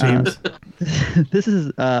 Snooker teams. This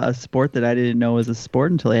is a sport that I didn't know was a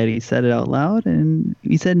sport until Eddie said it out loud, and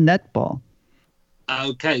he said netball.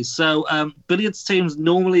 Okay, so billiards teams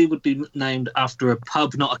normally would be named after a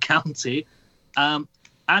pub, not a county.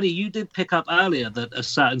 Addy, you did pick up earlier that a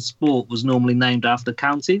certain sport was normally named after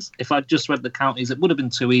counties. If I'd just read the counties, it would have been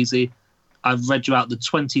too easy. I've read you out the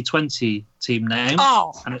 2020 team name.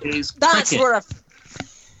 Oh, and it is that's cricket. where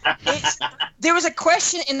there was a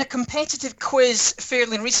question in the competitive quiz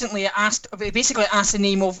fairly recently. It basically asked the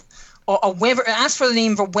name of a weather. It asked for the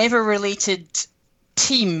name of a weather-related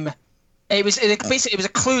team. It was a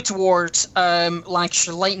clue towards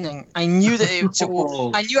Lancashire Lightning. I knew that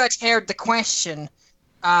I knew I'd heard the question,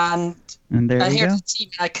 and there I you heard go. the team.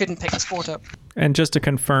 I couldn't pick the sport up. And just to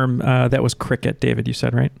confirm, that was cricket, David, you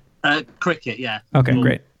said, right? Cricket, yeah. Okay,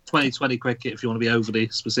 great. 2020 cricket, if you want to be overly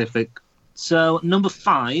specific. So number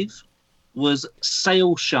 5 was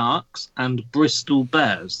Sale Sharks and Bristol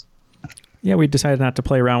Bears. Yeah, we decided not to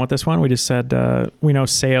play around with this one. We just said we know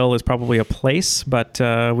Sale is probably a place, but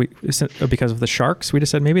because of the Sharks, we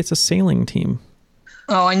just said maybe it's a sailing team.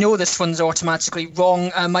 Oh, I know this one's automatically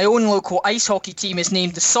wrong. My own local ice hockey team is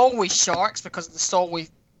named the Solway Sharks because of the Solway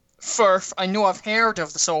Firth. I know I've heard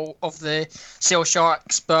of the Sale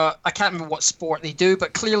Sharks, but I can't remember what sport they do.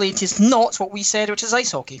 But clearly, it is not what we said, which is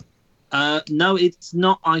ice hockey. No, it's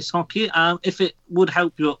not ice hockey. If it would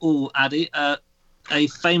help you at all, Addy, a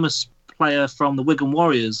famous player from the Wigan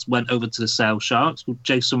Warriors went over to the Sale Sharks called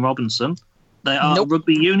Jason Robinson. They are a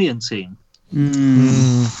rugby union team.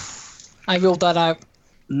 I ruled that out.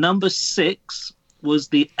 Number 6 was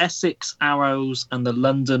the Essex Arrows and the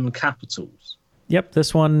London Capitals. Yep,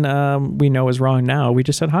 this one we know is wrong now. We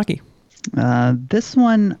just said hockey. This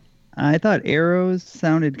one, I thought arrows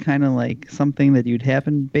sounded kind of like something that you'd have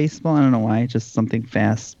in baseball. I don't know why, just something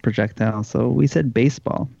fast projectile. So we said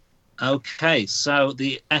baseball. Okay, so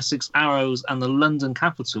the Essex Arrows and the London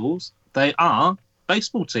Capitals, they are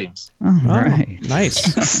baseball teams. All right.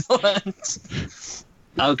 Nice. Excellent.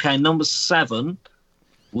 Okay, number 7,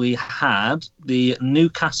 we had the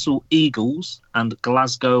Newcastle Eagles and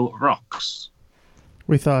Glasgow Rocks.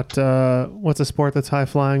 We thought, what's a sport that's high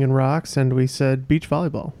flying and rocks? And we said beach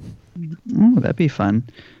volleyball. Oh, that'd be fun.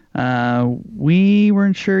 We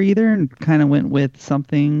weren't sure either and kind of went with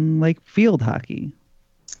something like field hockey.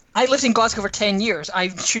 I lived in Glasgow for 10 years.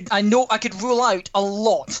 I know I could rule out a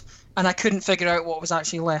lot, and I couldn't figure out what was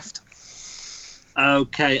actually left.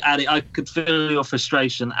 Okay, Addy, I could feel your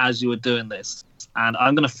frustration as you were doing this, and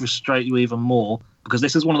I'm going to frustrate you even more because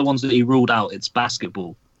this is one of the ones that you ruled out. It's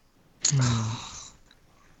basketball.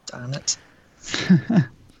 Damn it.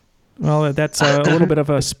 Well, that's a little bit of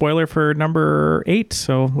a spoiler for number 8,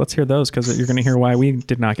 so let's hear those because you're going to hear why we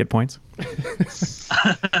did not get points.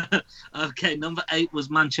 Okay, number 8 was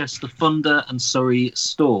Manchester Thunder and Surrey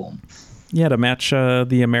Storm. Yeah, to match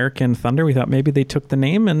the American Thunder, we thought maybe they took the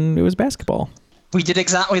name and it was basketball. We did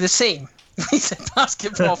exactly the same. We said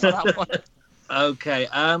basketball for that one. Okay,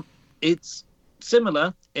 it's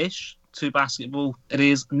similar-ish to basketball. It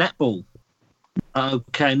is netball.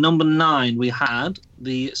 Okay, number 9, we had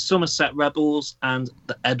the Somerset Rebels and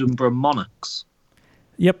the Edinburgh Monarchs.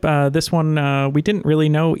 Yep, this one we didn't really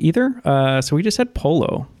know either, so we just said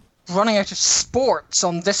polo. Running out of sports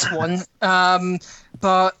on this one,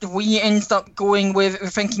 but we ended up going with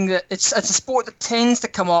thinking that it's a sport that tends to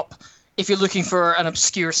come up if you're looking for an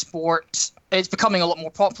obscure sport. It's becoming a lot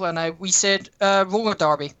more popular now. We said roller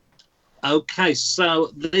derby. Okay,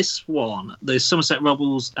 so this one, the Somerset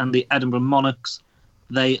Rebels and the Edinburgh Monarchs,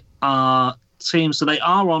 they are teams. So they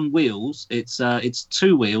are on wheels. It's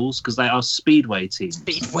 2 wheels because they are speedway teams.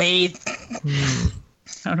 Speedway.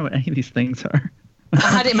 I don't know what any of these things are. I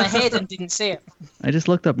had it in my head and didn't say it. I just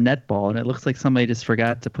looked up netball and it looks like somebody just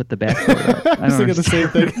forgot to put the backboard up. I was thinking the same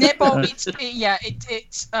thing. Netball,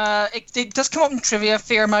 it does come up in trivia a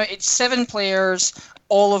fair amount. It's 7 players.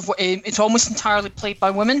 It's almost entirely played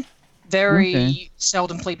by women. Very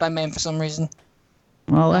seldom played by men for some reason.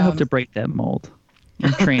 Well, I hope to break that mold.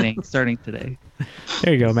 I'm training starting today.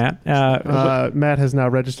 There you go, Matt. Matt has now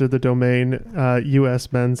registered the domain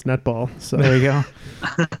U.S. men's netball. So there you go.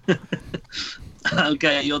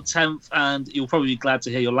 Okay, your 10th, and you'll probably be glad to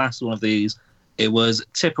hear your last one of these. It was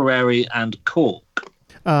Tipperary and Cork.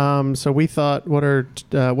 So we thought,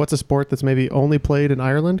 what's a sport that's maybe only played in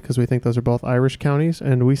Ireland? Because we think those are both Irish counties.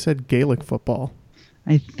 And we said Gaelic football.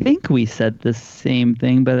 I think we said the same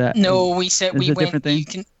thing, but no, we said we went. Different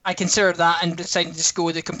thing? I considered that and decided to just go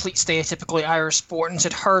with a complete stereotypically Irish sport and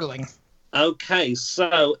said hurling. Okay,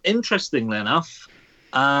 so interestingly enough,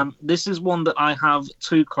 this is one that I have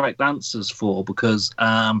 2 correct answers for because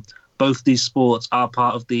both these sports are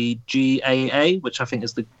part of the GAA, which I think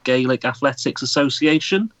is the Gaelic Athletics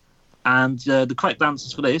Association. And the correct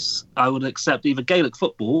answers for this, I would accept either Gaelic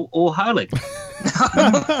football or hurling.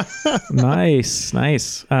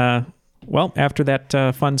 Nice. Well, after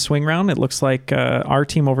that fun swing round, it looks like our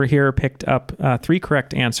team over here picked up 3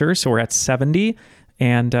 correct answers, so we're at 70.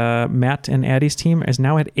 And Matt and Addie's team is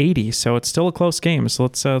now at 80, so it's still a close game. So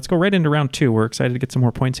let's go right into round 2. We're excited to get some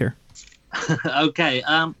more points here. Okay,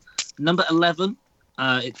 number 11.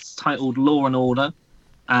 It's titled Law and Order,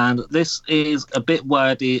 and this is a bit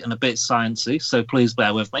wordy and a bit sciencey, so please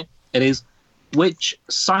bear with me. It is, which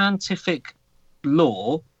scientific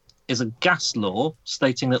law is a gas law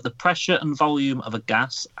stating that the pressure and volume of a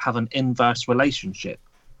gas have an inverse relationship?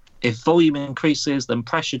 If volume increases, then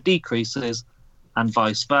pressure decreases, and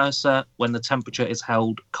vice versa when the temperature is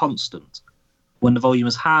held constant. When the volume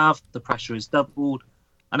is halved, the pressure is doubled,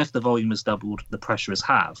 and if the volume is doubled, the pressure is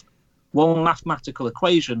halved. One mathematical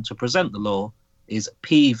equation to present the law is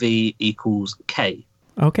PV equals K.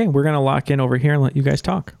 Okay, we're going to lock in over here and let you guys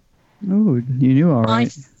talk. Ooh, you knew all right. I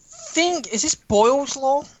think, is this Boyle's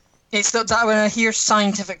law? It's that when I hear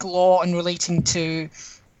scientific law and relating to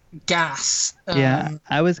gas. Yeah,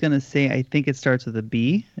 I was going to say, I think it starts with a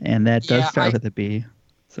B, and that does start with a B.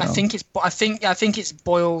 So. I think it's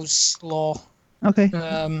Boyle's law. Okay.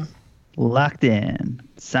 Locked in.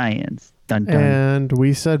 Science. Dun, dun. And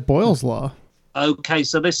we said Boyle's law. Okay,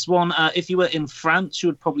 so this one, if you were in France, you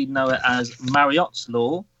would probably know it as Mariott's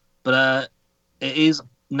law, but it is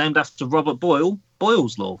named after Robert Boyle,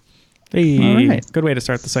 Boyle's law. Hey, right. Good way to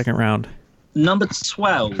start the second round. Number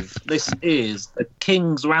 12, this is the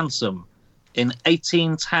King's Ransom. In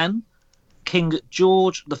 1810, King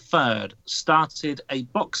George III started a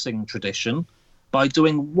boxing tradition by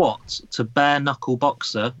doing what to bare-knuckle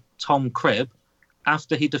boxer Tom Cribb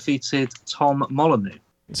after he defeated Tom Molyneux?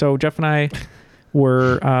 So Jeff and I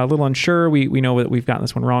were a little unsure. We know that we've gotten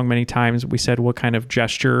this one wrong many times. We said what kind of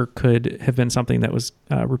gesture could have been something that was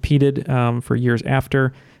repeated for years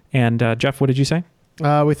after. And Jeff, what did you say?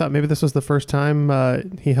 We thought maybe this was the first time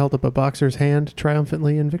he held up a boxer's hand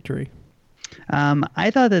triumphantly in victory.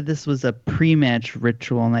 I thought that this was a pre-match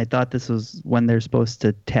ritual, and I thought this was when they're supposed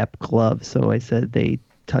to tap gloves. So I said they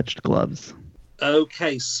touched gloves.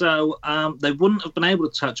 Okay, so they wouldn't have been able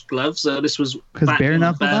to touch gloves. This was back bare in the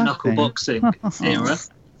knuckle bare-knuckle boxing era.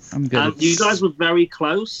 I'm good. You guys were very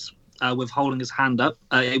close with holding his hand up.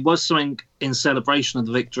 It was something in celebration of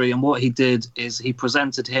the victory, and what he did is he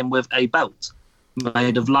presented him with a belt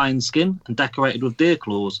made of lion skin and decorated with deer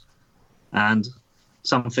claws, and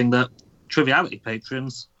something that Triviality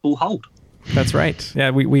patrons all hold. That's right. Yeah,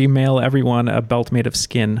 we mail everyone a belt made of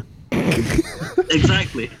skin.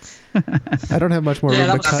 Exactly. I don't have much more room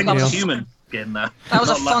to cut. I think that was human skin, though. That was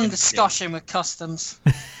a fun discussion with customs.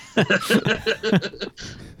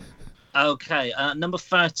 Okay, number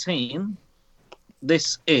 13.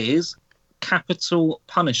 This is capital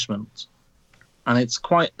punishment. And it's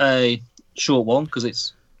quite a short one because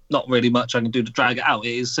it's not really much I can do to drag it out.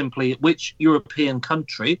 It is simply, which European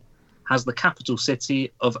country has the capital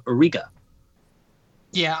city of Riga?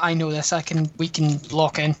 Yeah, I know this. We can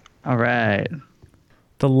lock in. All right.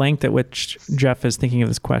 The length at which Jeff is thinking of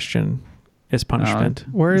this question is punishment.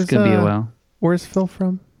 Where's gonna be a while. Where's Phil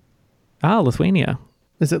from? Lithuania.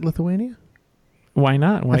 Is it Lithuania? Why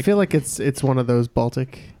not? I feel like it's one of those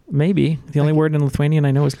Baltic. Maybe. The only word in Lithuanian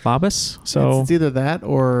I know is labas. So it's either that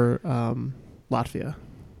or Latvia.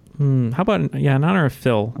 How about in honor of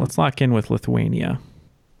Phil, let's lock in with Lithuania.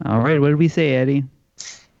 All right. What did we say, Eddie?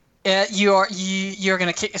 You're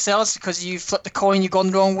going to kick yourselves because you flipped the coin. You've gone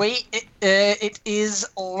the wrong way. It is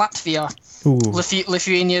Latvia.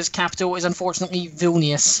 Lithuania's capital is unfortunately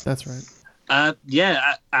Vilnius. That's right.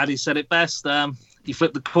 Addy said it best. You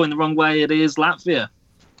flipped the coin the wrong way. It is Latvia.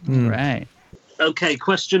 Right. Okay,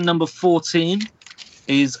 question number 14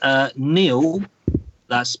 is Neil,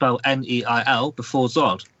 that's spelled Neil, before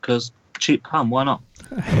Zod, because cheap pun, why not?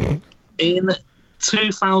 In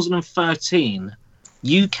 2013,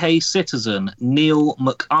 UK citizen Neil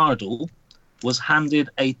McArdle was handed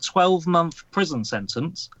a 12-month prison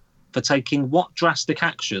sentence for taking what drastic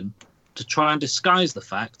action to try and disguise the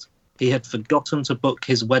fact he had forgotten to book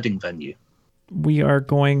his wedding venue? We are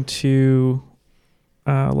going to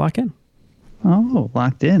lock in. Oh,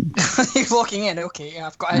 locked in. You're locking in. Okay,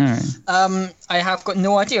 yeah, I have got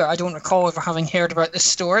no idea. I don't recall ever having heard about this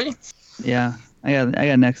story. Yeah, I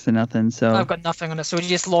got next to nothing. So I've got nothing on it. So you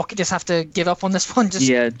just have to give up on this one.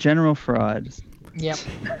 General fraud. Yep.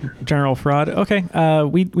 General fraud. Okay.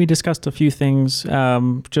 We discussed a few things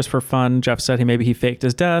just for fun. Jeff said maybe he faked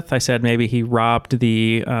his death. I said maybe he robbed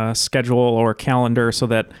the schedule or calendar so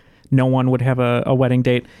that no one would have a wedding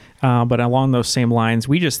date. But along those same lines,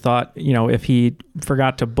 we just thought, if he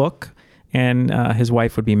forgot to book and his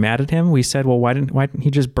wife would be mad at him, we said, well, why didn't he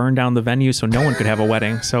just burn down the venue so no one could have a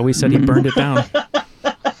wedding? So we said he burned it down.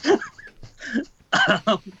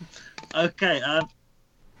 Okay.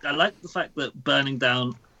 I like the fact that burning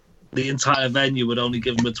down the entire venue would only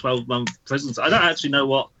give him a 12-month prison. I don't actually know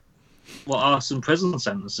what are some prison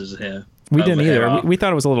sentences here. We didn't either. We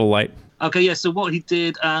thought it was a little light. Okay, yeah. So what he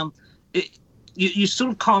did, you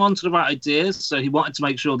sort of caught on to the right ideas. So he wanted to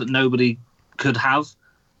make sure that nobody could have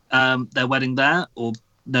their wedding there, or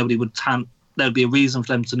nobody would there'd be a reason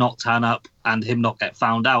for them to not turn up and him not get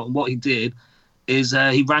found out. And what he did is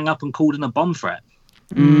he rang up and called in a bomb threat.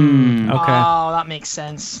 Okay. Oh, that makes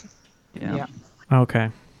sense. Yeah. Okay.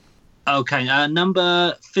 Okay,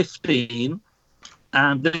 number 15,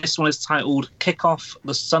 and this one is titled Kick Off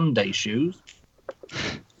the Sunday Shoes.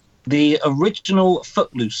 The original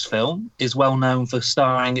Footloose film is well known for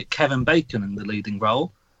starring Kevin Bacon in the leading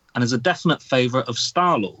role and is a definite favourite of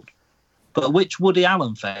Star-Lord. But which Woody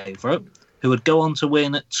Allen favourite, who would go on to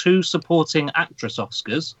win 2 supporting actress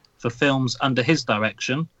Oscars for films under his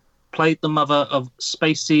direction, played the mother of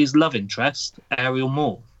Spacey's love interest, Ariel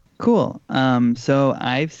Moore? Cool. So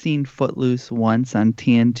I've seen Footloose once on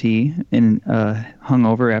TNT in a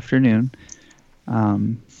hungover afternoon.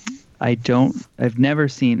 I've never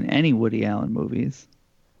seen any Woody Allen movies.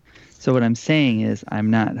 So what I'm saying is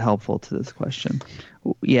I'm not helpful to this question.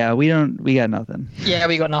 Yeah, we got nothing. Yeah,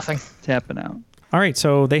 we got nothing. Tapping out. All right,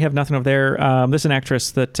 so they have nothing over there. This is an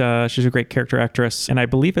actress that she's a great character actress, and I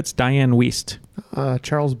believe it's Diane Wiest.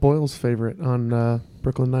 Charles Boyle's favorite on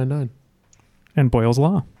Brooklyn Nine-Nine. And Boyle's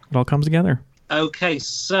Law. It all comes together. Okay,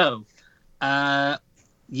 so,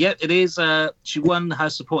 it is. She won her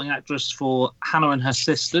supporting actress for Hannah and Her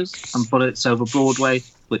Sisters and Bullets Over Broadway,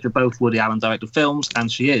 which are both Woody Allen directed films,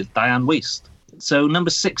 and she is Diane Wiest. So number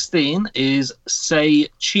 16 is Say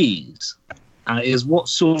Cheese. And it is what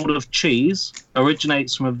sort of cheese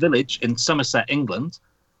originates from a village in Somerset, England,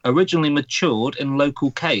 originally matured in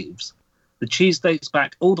local caves. The cheese dates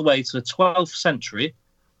back all the way to the 12th century,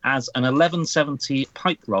 as an 1170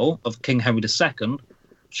 pipe roll of King Henry II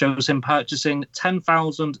shows him purchasing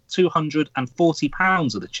 10,240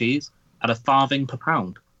 pounds of the cheese at a farthing per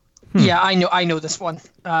pound. Yeah, I know this one.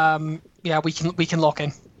 Yeah, we can lock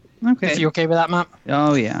in. Okay. If you're okay with that, Matt.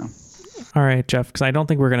 Oh yeah. All right, Jeff, because I don't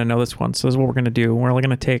think we're going to know this one. So this is what we're going to do. We're only going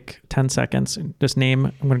to take 10 seconds. Just name.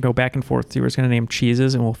 I'm going to go back and forth. We're just going to name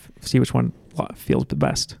cheeses, and we'll see which one feels the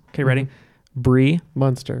best. Okay, ready? Brie.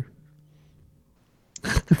 Munster.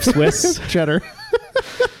 Swiss. Cheddar.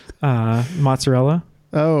 Mozzarella.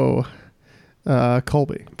 Oh.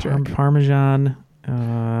 Colby. Parmesan.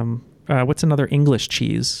 What's another English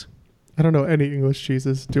cheese? I don't know any English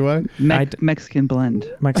cheeses, do I? Mexican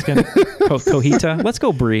blend. Mexican. Cojita. Let's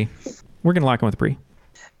go Brie. We're going to lock in with Brie.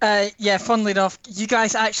 Yeah, funnily enough, you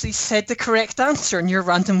guys actually said the correct answer in your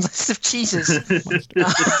random list of cheeses.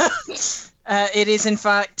 It is, in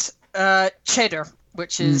fact, cheddar,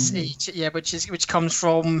 which is which comes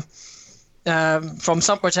from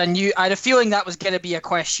some, which I knew. I had a feeling that was going to be a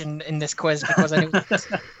question in this quiz because I knew.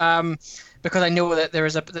 Because I know that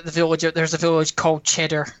there's a village called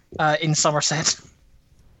Cheddar in Somerset.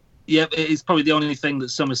 Yeah, it's probably the only thing that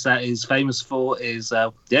Somerset is famous for is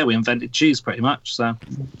we invented cheese pretty much. So,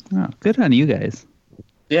 good on you guys.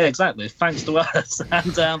 Yeah, exactly. Thanks to us.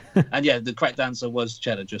 And yeah, the correct answer was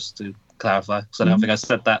cheddar. Just to clarify, because I don't think I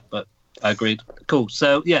said that, but I agreed. Cool.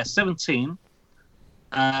 So yeah, 17.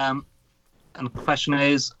 And the question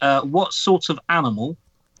is, what sort of animal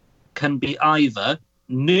can be either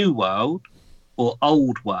New World or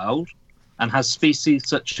Old World and has species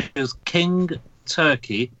such as king,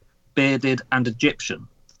 turkey, bearded and Egyptian?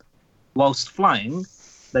 Whilst flying,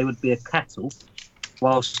 they would be a kettle.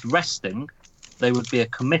 Whilst resting, they would be a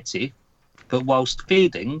committee. But whilst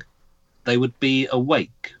feeding, they would be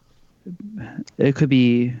awake. It could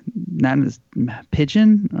be not as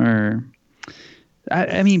pigeon or...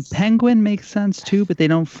 I mean, penguin makes sense too, but they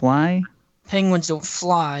don't fly. Penguins don't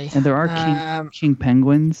fly. And there are king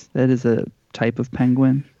penguins. That is a type of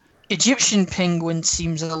penguin. Egyptian penguin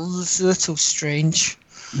seems a little strange.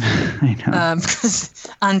 I know. Because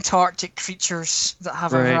Antarctic creatures that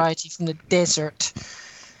have a variety from the desert.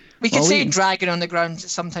 We could say dragon on the ground.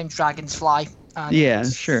 Sometimes dragons fly. Yeah,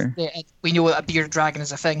 sure. We know that a bearded dragon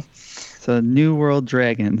is a thing. So New World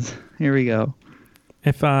dragons. Here we go.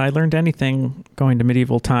 If I learned anything going to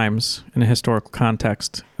medieval times in a historical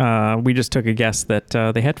context, we just took a guess that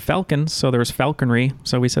they had falcons, so there was falconry,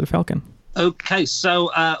 so we said a falcon. Okay, so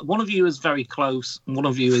one of you is very close, and one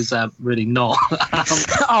of you is really not.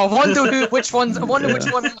 I wonder which one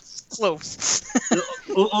is close.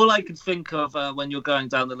 all I could think of when you're going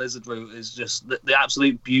down the lizard route is just the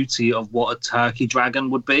absolute beauty of what a turkey dragon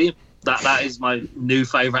would be. That is my new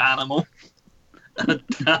favourite animal.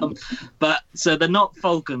 But so they're not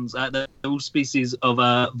falcons. They're all species of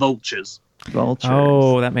vultures. vultures.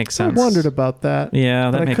 Oh, that makes sense. I wondered about that. Yeah,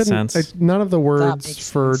 but that I makes couldn't- sense. none of the words makes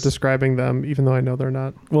for sense. describing them, even though I know they're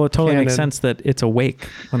not. Well, it totally makes canon. sense that it's awake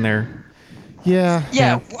when they're. Yeah.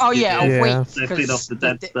 Yeah. Oh, yeah. Yeah. Wait. They feed off the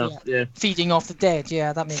dead stuff. Yeah. Feeding off the dead.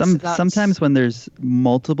 Yeah, that makes sense. Sometimes when there's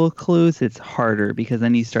multiple clues, it's harder because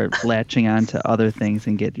then you start latching on to other things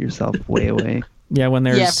and get yourself way away. Yeah, when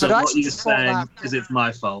there's. Yeah, So but what actually you're before saying that- is it's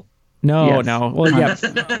my fault. No, Yes. no. Well, yeah,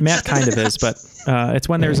 Matt kind of is, but it's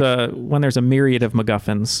when there's a myriad of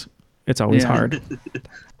MacGuffins. It's always Yeah. hard.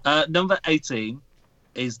 Number 18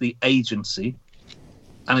 is the agency,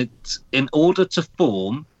 and it's in order to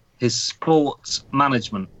form his sports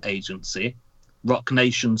management agency, Rock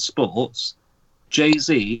Nation Sports,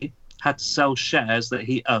 Jay-Z had to sell shares that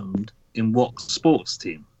he owned in what sports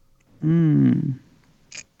team?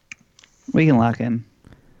 We can lock in.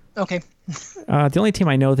 Okay. The only team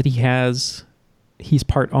I know that he's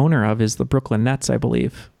part owner of is the Brooklyn Nets, I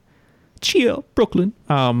believe. Cheer, Brooklyn.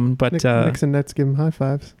 But Knicks and Nets give him high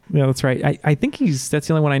fives. yeah, that's right. I think that's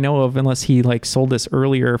the only one I know of, unless he like sold this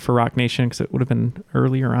earlier for Rock Nation because it would have been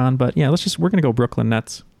earlier on. But yeah, we're gonna go Brooklyn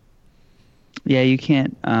Nets. Yeah, you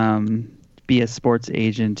can't be a sports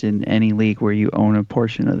agent in any league where you own a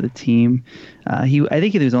portion of the team. I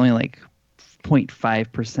think there was only like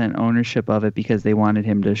 0.5% ownership of it because they wanted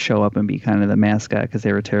him to show up and be kind of the mascot because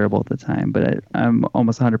they were terrible at the time. But I'm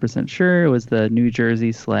almost 100% sure it was the New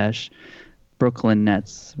Jersey / Brooklyn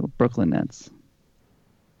Nets. Brooklyn Nets.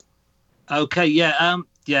 Okay, yeah,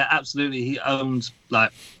 absolutely. He owned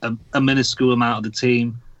like a minuscule amount of the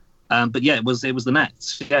team, but yeah, it was the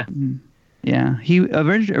Nets. Yeah. Yeah, he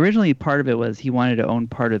originally part of it was he wanted to own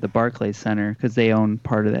part of the Barclays Center because they own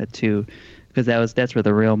part of that too, because that's where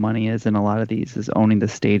the real money is in a lot of these is owning the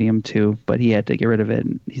stadium too. But he had to get rid of it,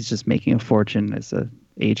 and he's just making a fortune as a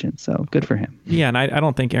agent. So good for him. Yeah, and I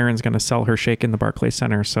don't think Erin's going to sell her shake in the Barclays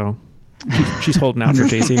Center, so she's holding out for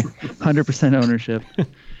Jay-Z. 100% ownership.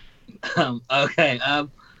 Okay,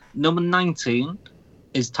 number 19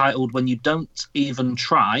 is titled "When You Don't Even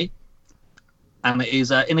Try," and it is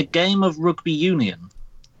in a game of rugby union.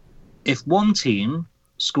 If one team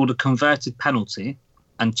scored a converted penalty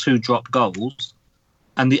and 2 dropped goals,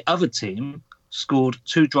 and the other team scored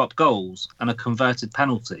 2 dropped goals and a converted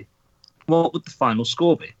penalty, what would the final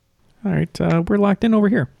score be? All right, we're locked in over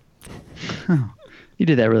here. Oh, you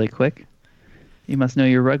did that really quick. You must know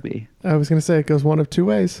your rugby. I was going to say it goes one of two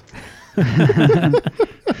ways.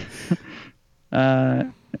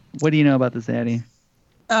 What do you know about this, Addie?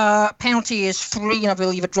 Penalty is 3, and I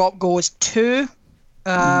believe a drop goal is 2.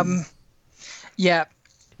 Yeah.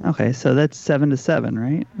 Okay, so that's 7-7,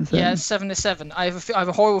 right? Yeah, it's 7-7. I have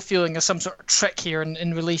a horrible feeling there's some sort of trick here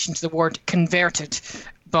in relation to the word converted.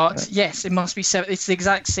 But yes, it must be 7. It's the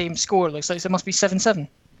exact same score. It looks like so it must be 7-7.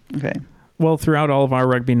 Okay. Well, throughout all of our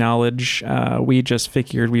rugby knowledge, we just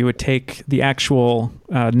figured we would take the actual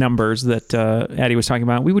numbers that Addie was talking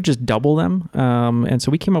about. We would just double them. And so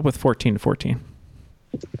we came up with 14-14.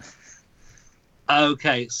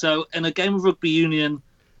 Okay, so in a game of rugby union,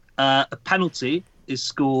 a penalty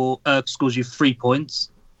scores you 3 points,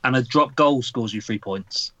 and a drop goal scores you 3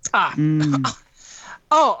 points. To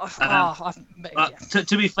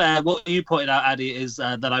be fair, what you pointed out, Addie, is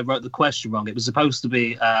that I wrote the question wrong. It was supposed to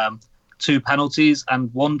be 2 penalties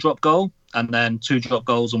and 1 drop goal, and then 2 drop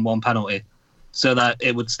goals and 1 penalty, so that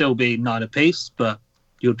it would still be 9 apiece, but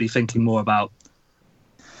you would be thinking more about.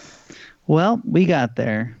 Well, we got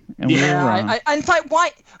there, and we were wrong. In fact,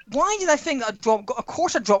 why did I think that a drop goal? Of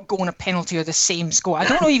course, a drop goal and a penalty are the same score. I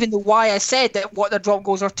don't even know why I said that. What the drop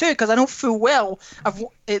goals are 2, because I know full well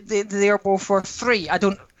they are both for 3. I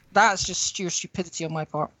don't. That's just sheer stupidity on my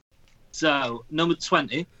part. So number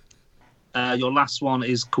 20, your last one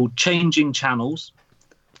is called Changing Channels,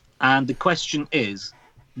 and the question is,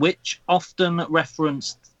 which often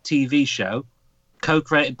referenced TV show,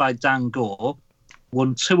 co-created by Dan Gore,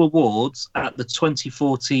 won 2 awards at the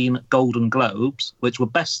 2014 Golden Globes, which were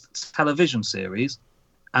Best Television Series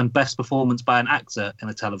and Best Performance by an Actor in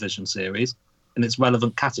a Television Series in its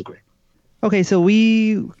relevant category? Okay, so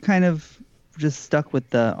we kind of just stuck with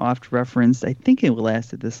the oft-referenced. I think it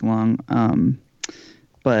lasted this long,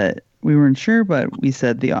 but we weren't sure, but we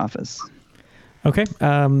said The Office. Okay.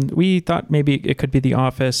 We thought maybe it could be The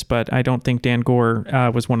Office, but I don't think Dan Gore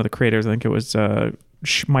was one of the creators. I think it was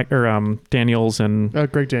Daniels and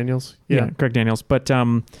Greg Daniels. Yeah, Greg Daniels. But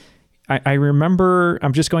I remember,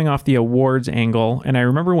 I'm just going off the awards angle, and I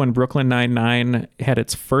remember when Brooklyn Nine-Nine had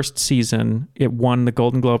its first season, it won the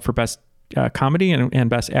Golden Globe for Best Comedy and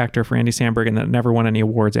Best Actor for Andy Samberg, and that never won any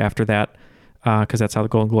awards after that, because that's how the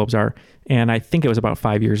Golden Globes are. And I think it was about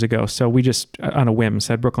 5 years ago. So we just, on a whim,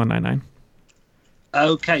 said Brooklyn Nine-Nine.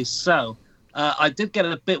 Okay, so I did get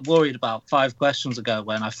a bit worried about 5 questions ago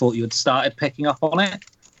when I thought you had started picking up on it.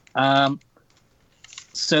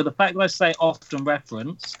 So the fact that I say often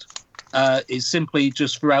referenced is simply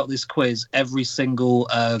just throughout this quiz, every single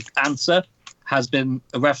answer has been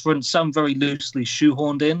a reference, some very loosely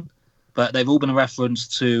shoehorned in, but they've all been a reference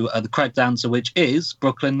to the correct answer, which is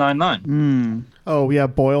Brooklyn Nine-Nine. Oh, yeah,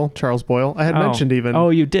 Boyle, Charles Boyle. I had mentioned even. Oh,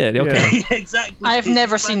 you did? Okay. Yeah. Exactly. I've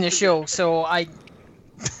never seen the show, so I...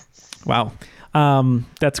 Wow.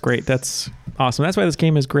 That's great. That's awesome. That's why this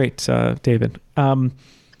game is great, David.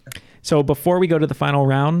 So before we go to the final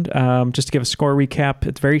round, just to give a score recap,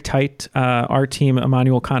 it's very tight. Our team,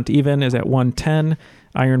 Emmanuel Kant Even, is at 110.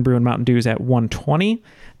 Iron Brew and Mountain Dew is at 120.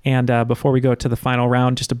 And before we go to the final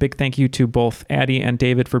round, just a big thank you to both Addie and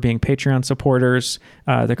David for being Patreon supporters,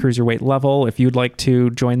 the Cruiserweight level. If you'd like to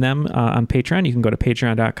join them on Patreon, you can go to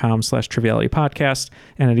patreon.com/trivialitypodcast.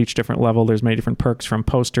 And at each different level, there's many different perks from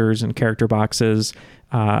posters and character boxes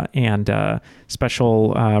and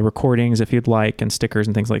special recordings if you'd like, and stickers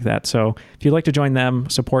and things like that. So if you'd like to join them,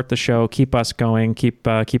 support the show, keep us going, keep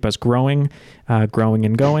us growing, growing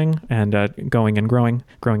and going, and going and growing,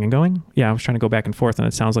 growing and going. Yeah, I was trying to go back and forth, and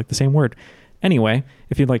it sounds like the same word. Anyway,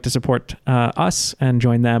 if you'd like to support us and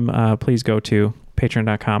join them, please go to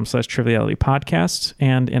patreon.com/trivialitypodcast.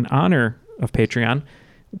 And in honor of Patreon,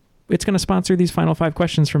 it's going to sponsor these final 5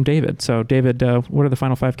 questions from David. So David, what are the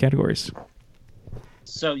final 5 categories?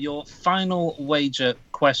 So your final wager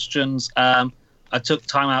questions, I took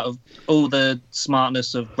time out of all the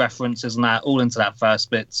smartness of references and that all into that first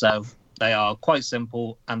bit. So they are quite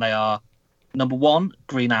simple, and they are number 1,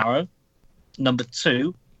 Green Arrow, number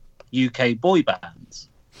 2, UK boy bands,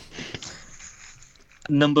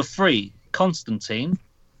 number 3, Constantine,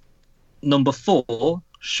 number 4,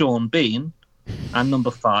 Sean Bean, and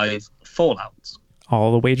number 5, Fallout.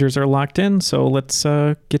 All the wagers are locked in, so let's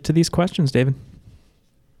get to these questions, David.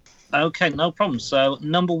 Okay, no problem. So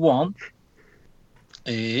number 1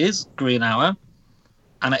 is Green Hour,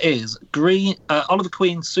 and it is Oliver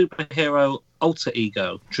Queen's superhero alter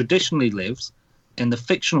ego traditionally lives in the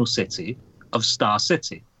fictional city of Star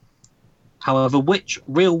City. However, which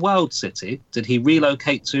real-world city did he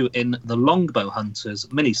relocate to in the Longbow Hunters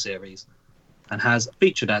miniseries and has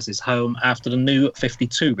featured as his home after the New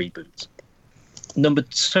 52 reboot? Number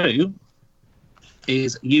 2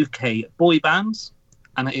 is UK boy bands,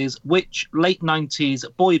 and it is which late 90s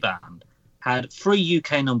boy band had 3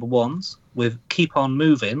 UK number 1s with Keep On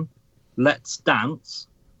Moving, Let's Dance,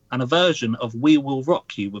 and a version of We Will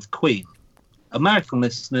Rock You with Queen. American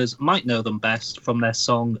listeners might know them best from their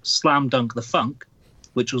song Slam Dunk the Funk,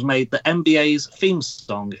 which was made the NBA's theme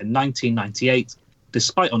song in 1998,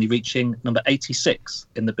 despite only reaching number 86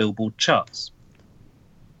 in the Billboard charts.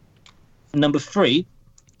 Number 3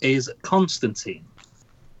 is Constantine.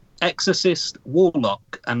 Exorcist,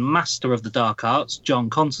 warlock, and master of the dark arts,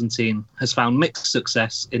 John Constantine, has found mixed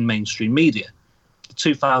success in mainstream media. The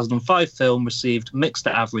 2005 film received mixed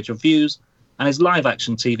to average reviews, and his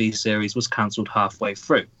live-action TV series was cancelled halfway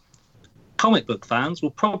through. Comic book fans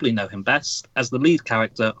will probably know him best as the lead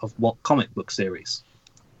character of what comic book series?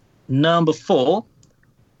 Number 4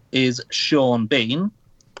 is Sean Bean,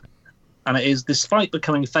 and it is despite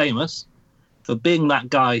becoming famous for being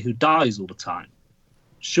that guy who dies all the time.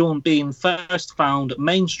 Sean Bean first found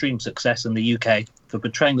mainstream success in the UK for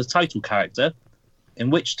portraying the title character,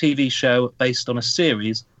 in which TV show based on a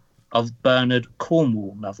series of Bernard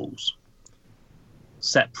Cornwell novels,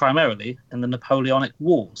 set primarily in the Napoleonic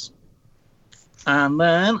Wars. And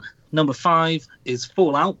then number 5 is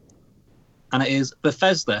Fallout, and it is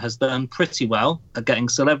Bethesda has done pretty well at getting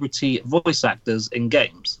celebrity voice actors in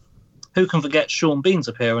games. Who can forget Sean Bean's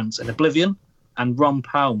appearance in Oblivion and Ron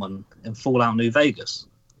Perlman in Fallout New Vegas?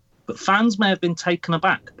 But fans may have been taken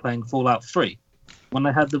aback playing Fallout 3 when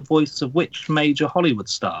they had the voice of which major Hollywood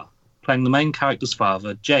star playing the main character's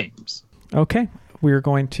father, James? Okay, we're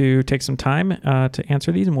going to take some time to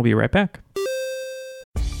answer these, and we'll be right back.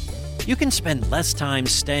 You can spend less time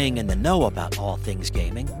staying in the know about all things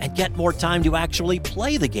gaming and get more time to actually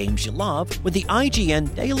play the games you love with the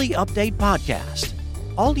IGN Daily Update podcast.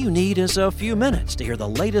 All you need is a few minutes to hear the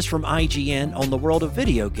latest from IGN on the world of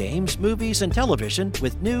video games, movies, and television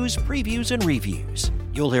with news, previews, and reviews.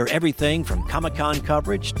 You'll hear everything from Comic-Con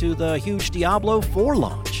coverage to the huge Diablo 4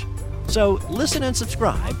 launch. So listen and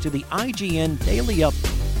subscribe to the IGN Daily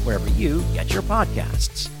Update wherever you get your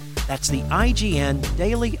podcasts. That's the IGN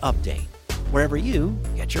Daily Update wherever you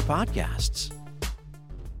get your podcasts.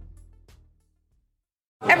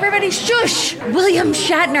 Everybody shush! William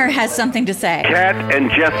Shatner has something to say. Cat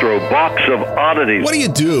and Jethro, box of oddities. What do you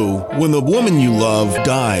do when the woman you love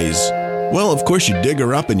dies? Well, of course, you dig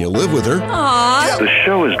her up and you live with her. Aww. The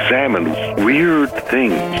show examines weird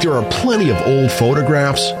things. There are plenty of old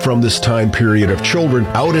photographs from this time period of children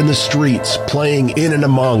out in the streets playing in and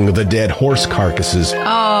among the dead horse carcasses.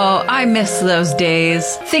 Oh, I miss those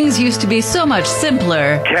days. Things used to be so much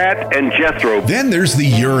simpler. Cat and Jethro. Then there's the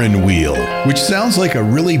urine wheel, which sounds like a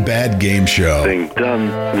really bad game show. They've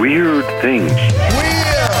done weird things.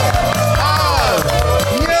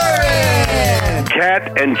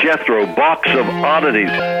 Cat and Jethro, Box of Oddities.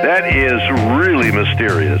 That is really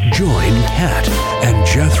mysterious. Join Kat and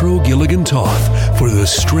Jethro Gilligan Toth for the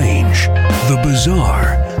strange, the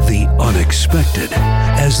bizarre, the unexpected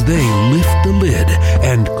as they lift the lid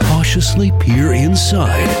and cautiously peer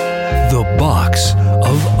inside the Box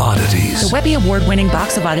of Oddities. The Webby Award-winning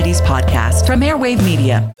Box of Oddities podcast from Airwave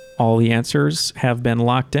Media. All the answers have been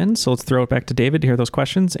locked in, so let's throw it back to David to hear those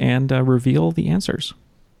questions and reveal the answers.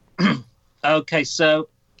 Okay, so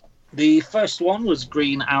the first one was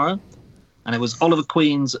Green Arrow, and it was Oliver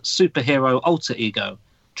Queen's superhero alter ego,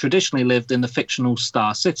 traditionally lived in the fictional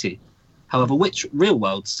Star City. However, which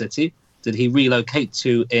real-world city did he relocate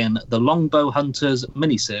to in the Longbow Hunters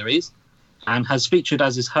miniseries and has featured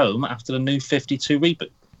as his home after the New 52 reboot?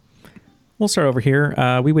 We'll start over here.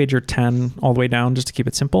 We wagered 10 all the way down just to keep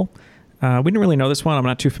it simple. We didn't really know this one. I'm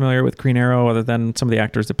not too familiar with Green Arrow other than some of the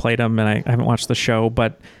actors that played him, and I haven't watched the show,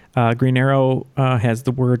 but Green Arrow has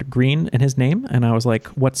the word green in his name, and I was like,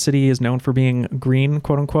 what city is known for being green,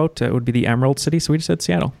 quote unquote? It would be the Emerald City, so we just said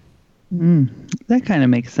Seattle. That kind of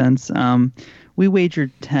makes sense. We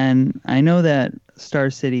wagered 10. I know that Star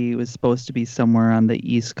City was supposed to be somewhere on the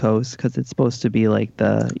East Coast because it's supposed to be like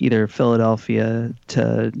the either Philadelphia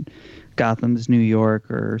to Gotham's New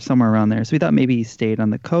York or somewhere around there. So we thought maybe he stayed on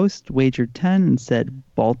the coast, wagered 10, and said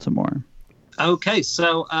Baltimore. Okay,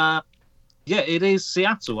 so yeah, it is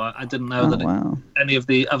Seattle. I didn't know any of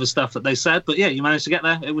the other stuff that they said, but yeah, you managed to get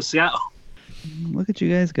there. It was Seattle. Look at you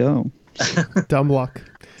guys go. Dumb luck.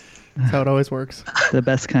 That's how it always works. The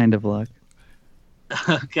best kind of luck.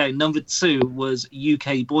 Okay, number 2 was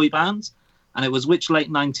UK boy bands, and it was which late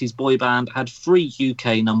 90s boy band had 3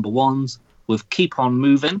 UK number ones with Keep On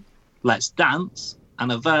Moving, Let's Dance,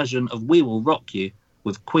 and a version of We Will Rock You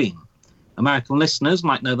with Queen. American listeners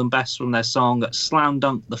might know them best from their song Slam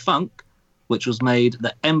Dunk the Funk, which was made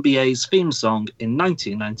the NBA's theme song in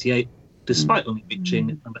 1998, despite only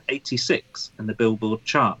reaching number 86 in the Billboard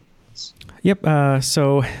charts. Yep.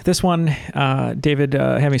 So this one, David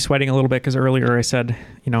had me sweating a little bit because earlier I said,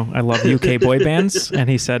 I love UK boy bands. And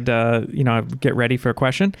he said, get ready for a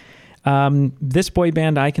question. This boy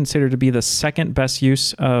band I consider to be the second best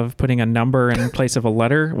use of putting a number in place of a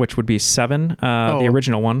letter, which would be 7, the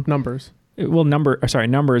original one. Numbers. Well,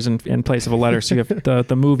 numbers in place of a letter. So you have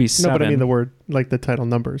the movie 7. No, but I mean the word, like the title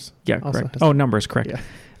Numbers. Yeah, correct. Oh, Numbers, correct.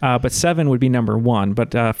 Yeah. But 7 would be number 1.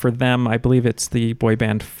 But for them, I believe it's the boy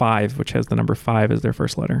band 5, which has the number 5 as their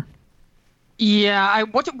first letter. Yeah,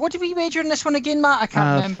 what did we wager in this one again, Matt? I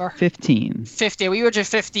can't remember. 15. 50. We wagered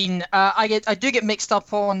 15. I do get mixed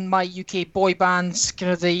up on my UK boy bands,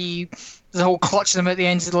 kind of the whole clutch of them at the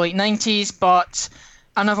end of the late 90s. But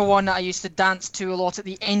another one that I used to dance to a lot at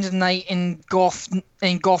the end of the night in goth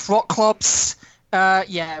rock clubs. I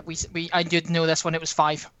did know this one. It was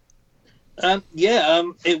 5.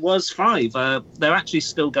 It was 5. They're actually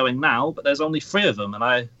still going now, but there's only 3 of them, and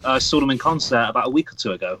I saw them in concert about a week or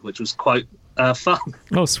 2 ago, which was quite fun.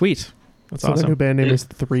 Oh, sweet. That's awesome. So the new band name is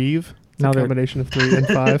Threeve. It's a combination of 3 and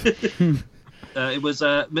 5. It was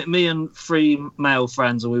me and 3 male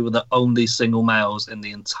friends, and we were the only single males in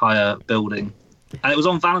the entire building. And it was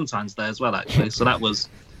on Valentine's Day as well, actually, so that was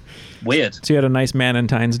weird. So you had a nice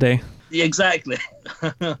Valentine's Day. Yeah, exactly.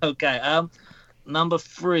 Okay, number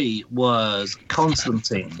 3 was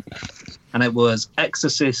Constantine, and it was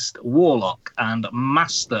exorcist, warlock, and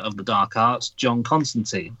master of the dark arts, John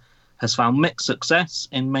Constantine, has found mixed success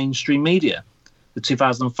in mainstream media. The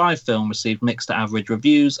 2005 film received mixed to average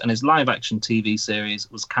reviews, and his live-action TV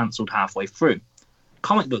series was cancelled halfway through.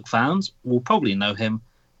 Comic book fans will probably know him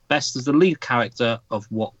best as the lead character of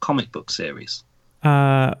what comic book series?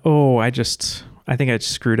 I think I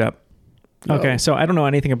just screwed up. Okay, so I don't know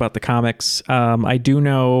anything about the comics. I do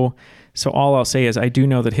know, so all I'll say is I do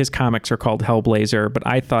know that his comics are called Hellblazer, but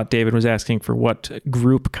I thought David was asking for what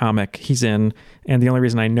group comic he's in, and the only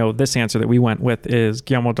reason I know this answer that we went with is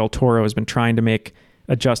Guillermo del Toro has been trying to make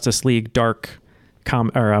a Justice League dark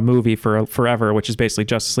a movie for forever, which is basically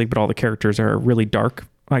Justice League, but all the characters are really dark.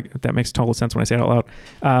 Like, that makes total sense when I say it out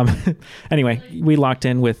loud. Anyway, we locked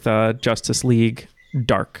in with Justice League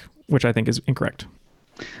Dark, which I think is incorrect.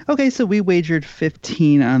 Okay, so we wagered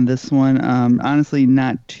 15 on this one. Honestly,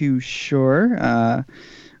 not too sure.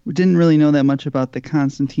 We didn't really know that much about the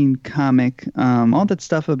Constantine comic. All that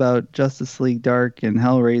stuff about Justice League Dark and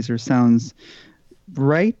Hellraiser sounds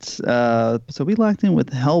right. So we locked in with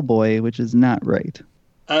Hellboy, which is not right.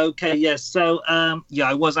 Okay, yes. So,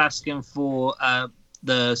 I was asking for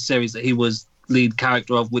the series that he was lead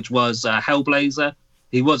character of, which was Hellblazer.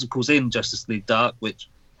 He was, of course, in Justice League Dark, which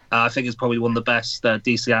I think is probably one of the best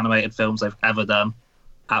DC animated films they've ever done.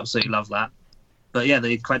 Absolutely love that. But yeah,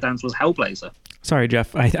 the correct answer was Hellblazer. Sorry,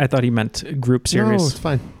 Jeff. I thought he meant group series. No, it's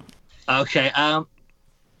fine. Okay.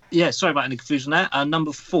 Sorry about any confusion there.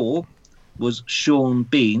 Number 4 was Sean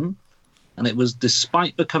Bean, and it was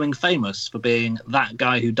despite becoming famous for being that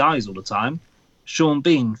guy who dies all the time, Sean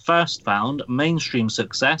Bean first found mainstream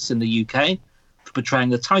success in the UK for portraying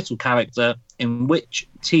the title character in which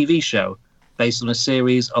TV show based on a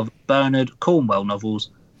series of Bernard Cornwell novels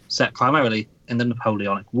set primarily in the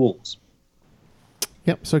Napoleonic Wars.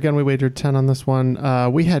 Yep. So again, we wagered 10 on this one.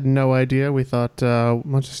 We had no idea. We thought,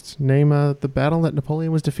 we'll just name the battle that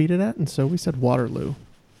Napoleon was defeated at, and so we said Waterloo.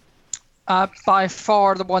 By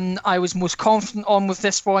far the one I was most confident on with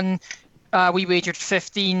this one. We wagered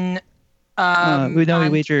 15. We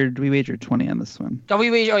wagered 20 on this one. We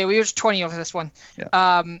wagered 20 on this one.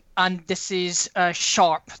 Yeah. And this is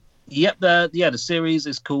Sharp. Yep. The series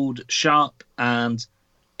is called Sharp, and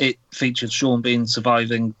it featured Sean Bean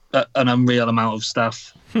surviving an unreal amount of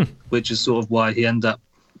stuff, which is sort of why he ended up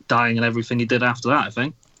dying and everything he did after that, I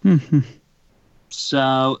think.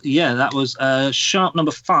 So, yeah, that was Sharp.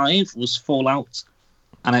 Number 5 was Fallout,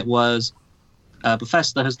 and it was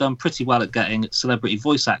Bethesda has done pretty well at getting celebrity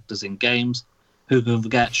voice actors in games. Who can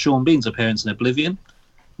forget Sean Bean's appearance in Oblivion,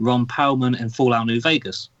 Ron Perlman in Fallout New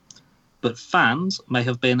Vegas. But fans may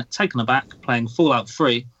have been taken aback playing Fallout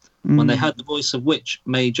 3 when they heard the voice of which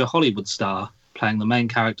major Hollywood star playing the main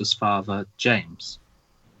character's father, James.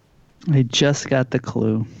 I just got the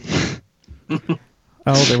clue.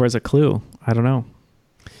 Oh, there was a clue. I don't know.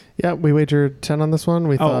 Yeah, we wagered 10 on this one.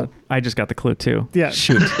 We thought I just got the clue too. Yeah.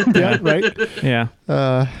 Shoot. Yeah, right?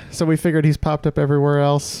 Yeah. So we figured he's popped up everywhere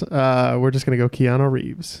else. We're just going to go Keanu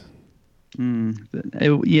Reeves.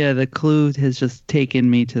 The clue has just taken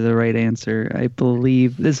me to the right answer. I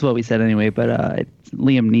believe this is what we said anyway, but it's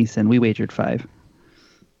Liam Neeson. We wagered 5.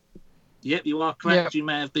 Yep, you are correct. Yep. You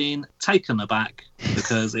may have been taken aback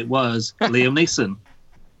because it was Liam Neeson.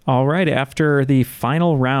 All right. After the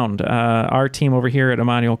final round, our team over here at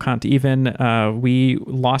Emmanuel Kant Even, we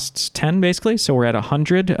lost 10 basically, so we're at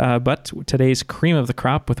 100. But today's cream of the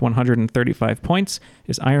crop with 135 points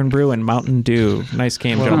is Iron Brew and Mountain Dew. Nice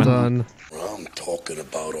game, gentlemen. Well done. I'm talking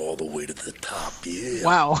about all the way to the top, yeah.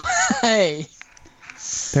 Wow. Hey.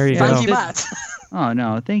 There you go. Thank you, Matt. Oh,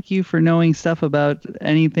 no. Thank you for knowing stuff about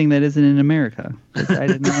anything that isn't in America. I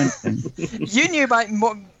didn't know anything. You knew about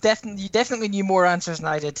more, you definitely knew more answers than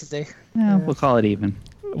I did today. Yeah, we'll call it even.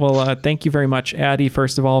 Well, thank you very much, Addy,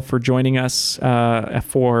 first of all, for joining us,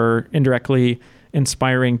 for indirectly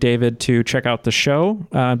inspiring David to check out the show,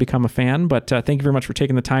 become a fan. But thank you very much for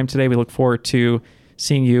taking the time today. We look forward to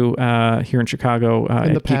seeing you here in Chicago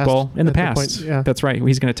in the past. In the past. Yeah. That's right.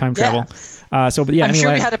 He's going to time travel. I'm sure we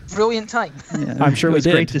had a brilliant time. Yeah, I'm sure it was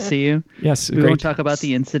we did. Great to see you. Yes, we won't talk about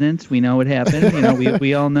the incident. We know what happened.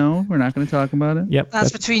 We all know. We're not going to talk about it. Yep.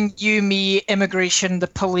 That's between you, me, immigration, the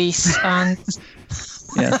police, and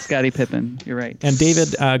yeah, Scottie Pippen. You're right. And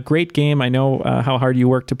David, great game. I know how hard you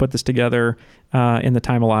worked to put this together in the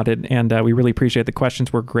time allotted, and we really appreciate the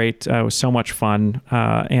questions. Were great. It was so much fun.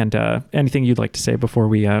 And anything you'd like to say before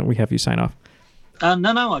we have you sign off?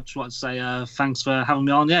 No. I just want to say thanks for having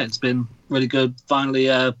me on. Yeah, it's been really good. Finally,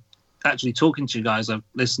 actually talking to you guys. I've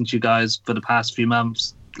listened to you guys for the past few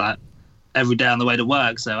months, like every day on the way to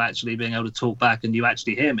work. So actually being able to talk back and you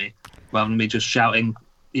actually hear me rather than me just shouting,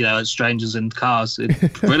 at strangers in cars.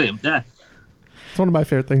 It's brilliant. Yeah. It's one of my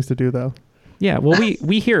favorite things to do, though. Yeah, well,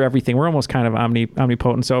 we hear everything. We're almost kind of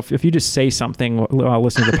omnipotent. So if you just say something while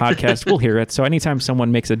listening to the podcast, we'll hear it. So anytime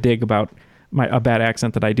someone makes a dig about a bad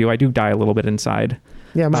accent that I do die a little bit inside.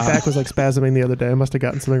 Yeah, my back was like spasming the other day. I must have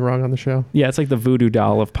gotten something wrong on the show. Yeah, it's like the voodoo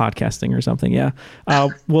doll of podcasting or something. Yeah.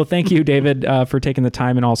 Well, thank you, David, for taking the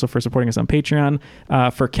time and also for supporting us on Patreon.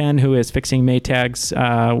 For Ken, who is fixing Maytags,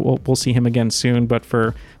 we'll see him again soon. But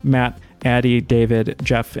for Matt, Addy, David,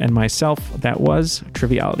 Jeff, and myself, that was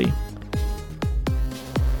Triviality.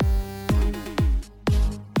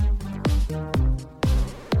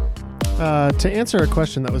 To answer a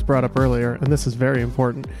question that was brought up earlier, and this is very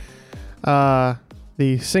important,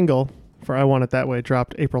 the single for I Want It That Way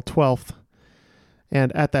dropped April 12th.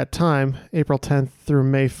 And at that time, April 10th through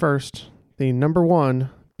May 1st, the number one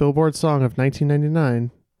Billboard song of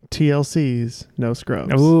 1999, TLC's No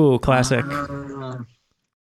Scrubs. Ooh, classic.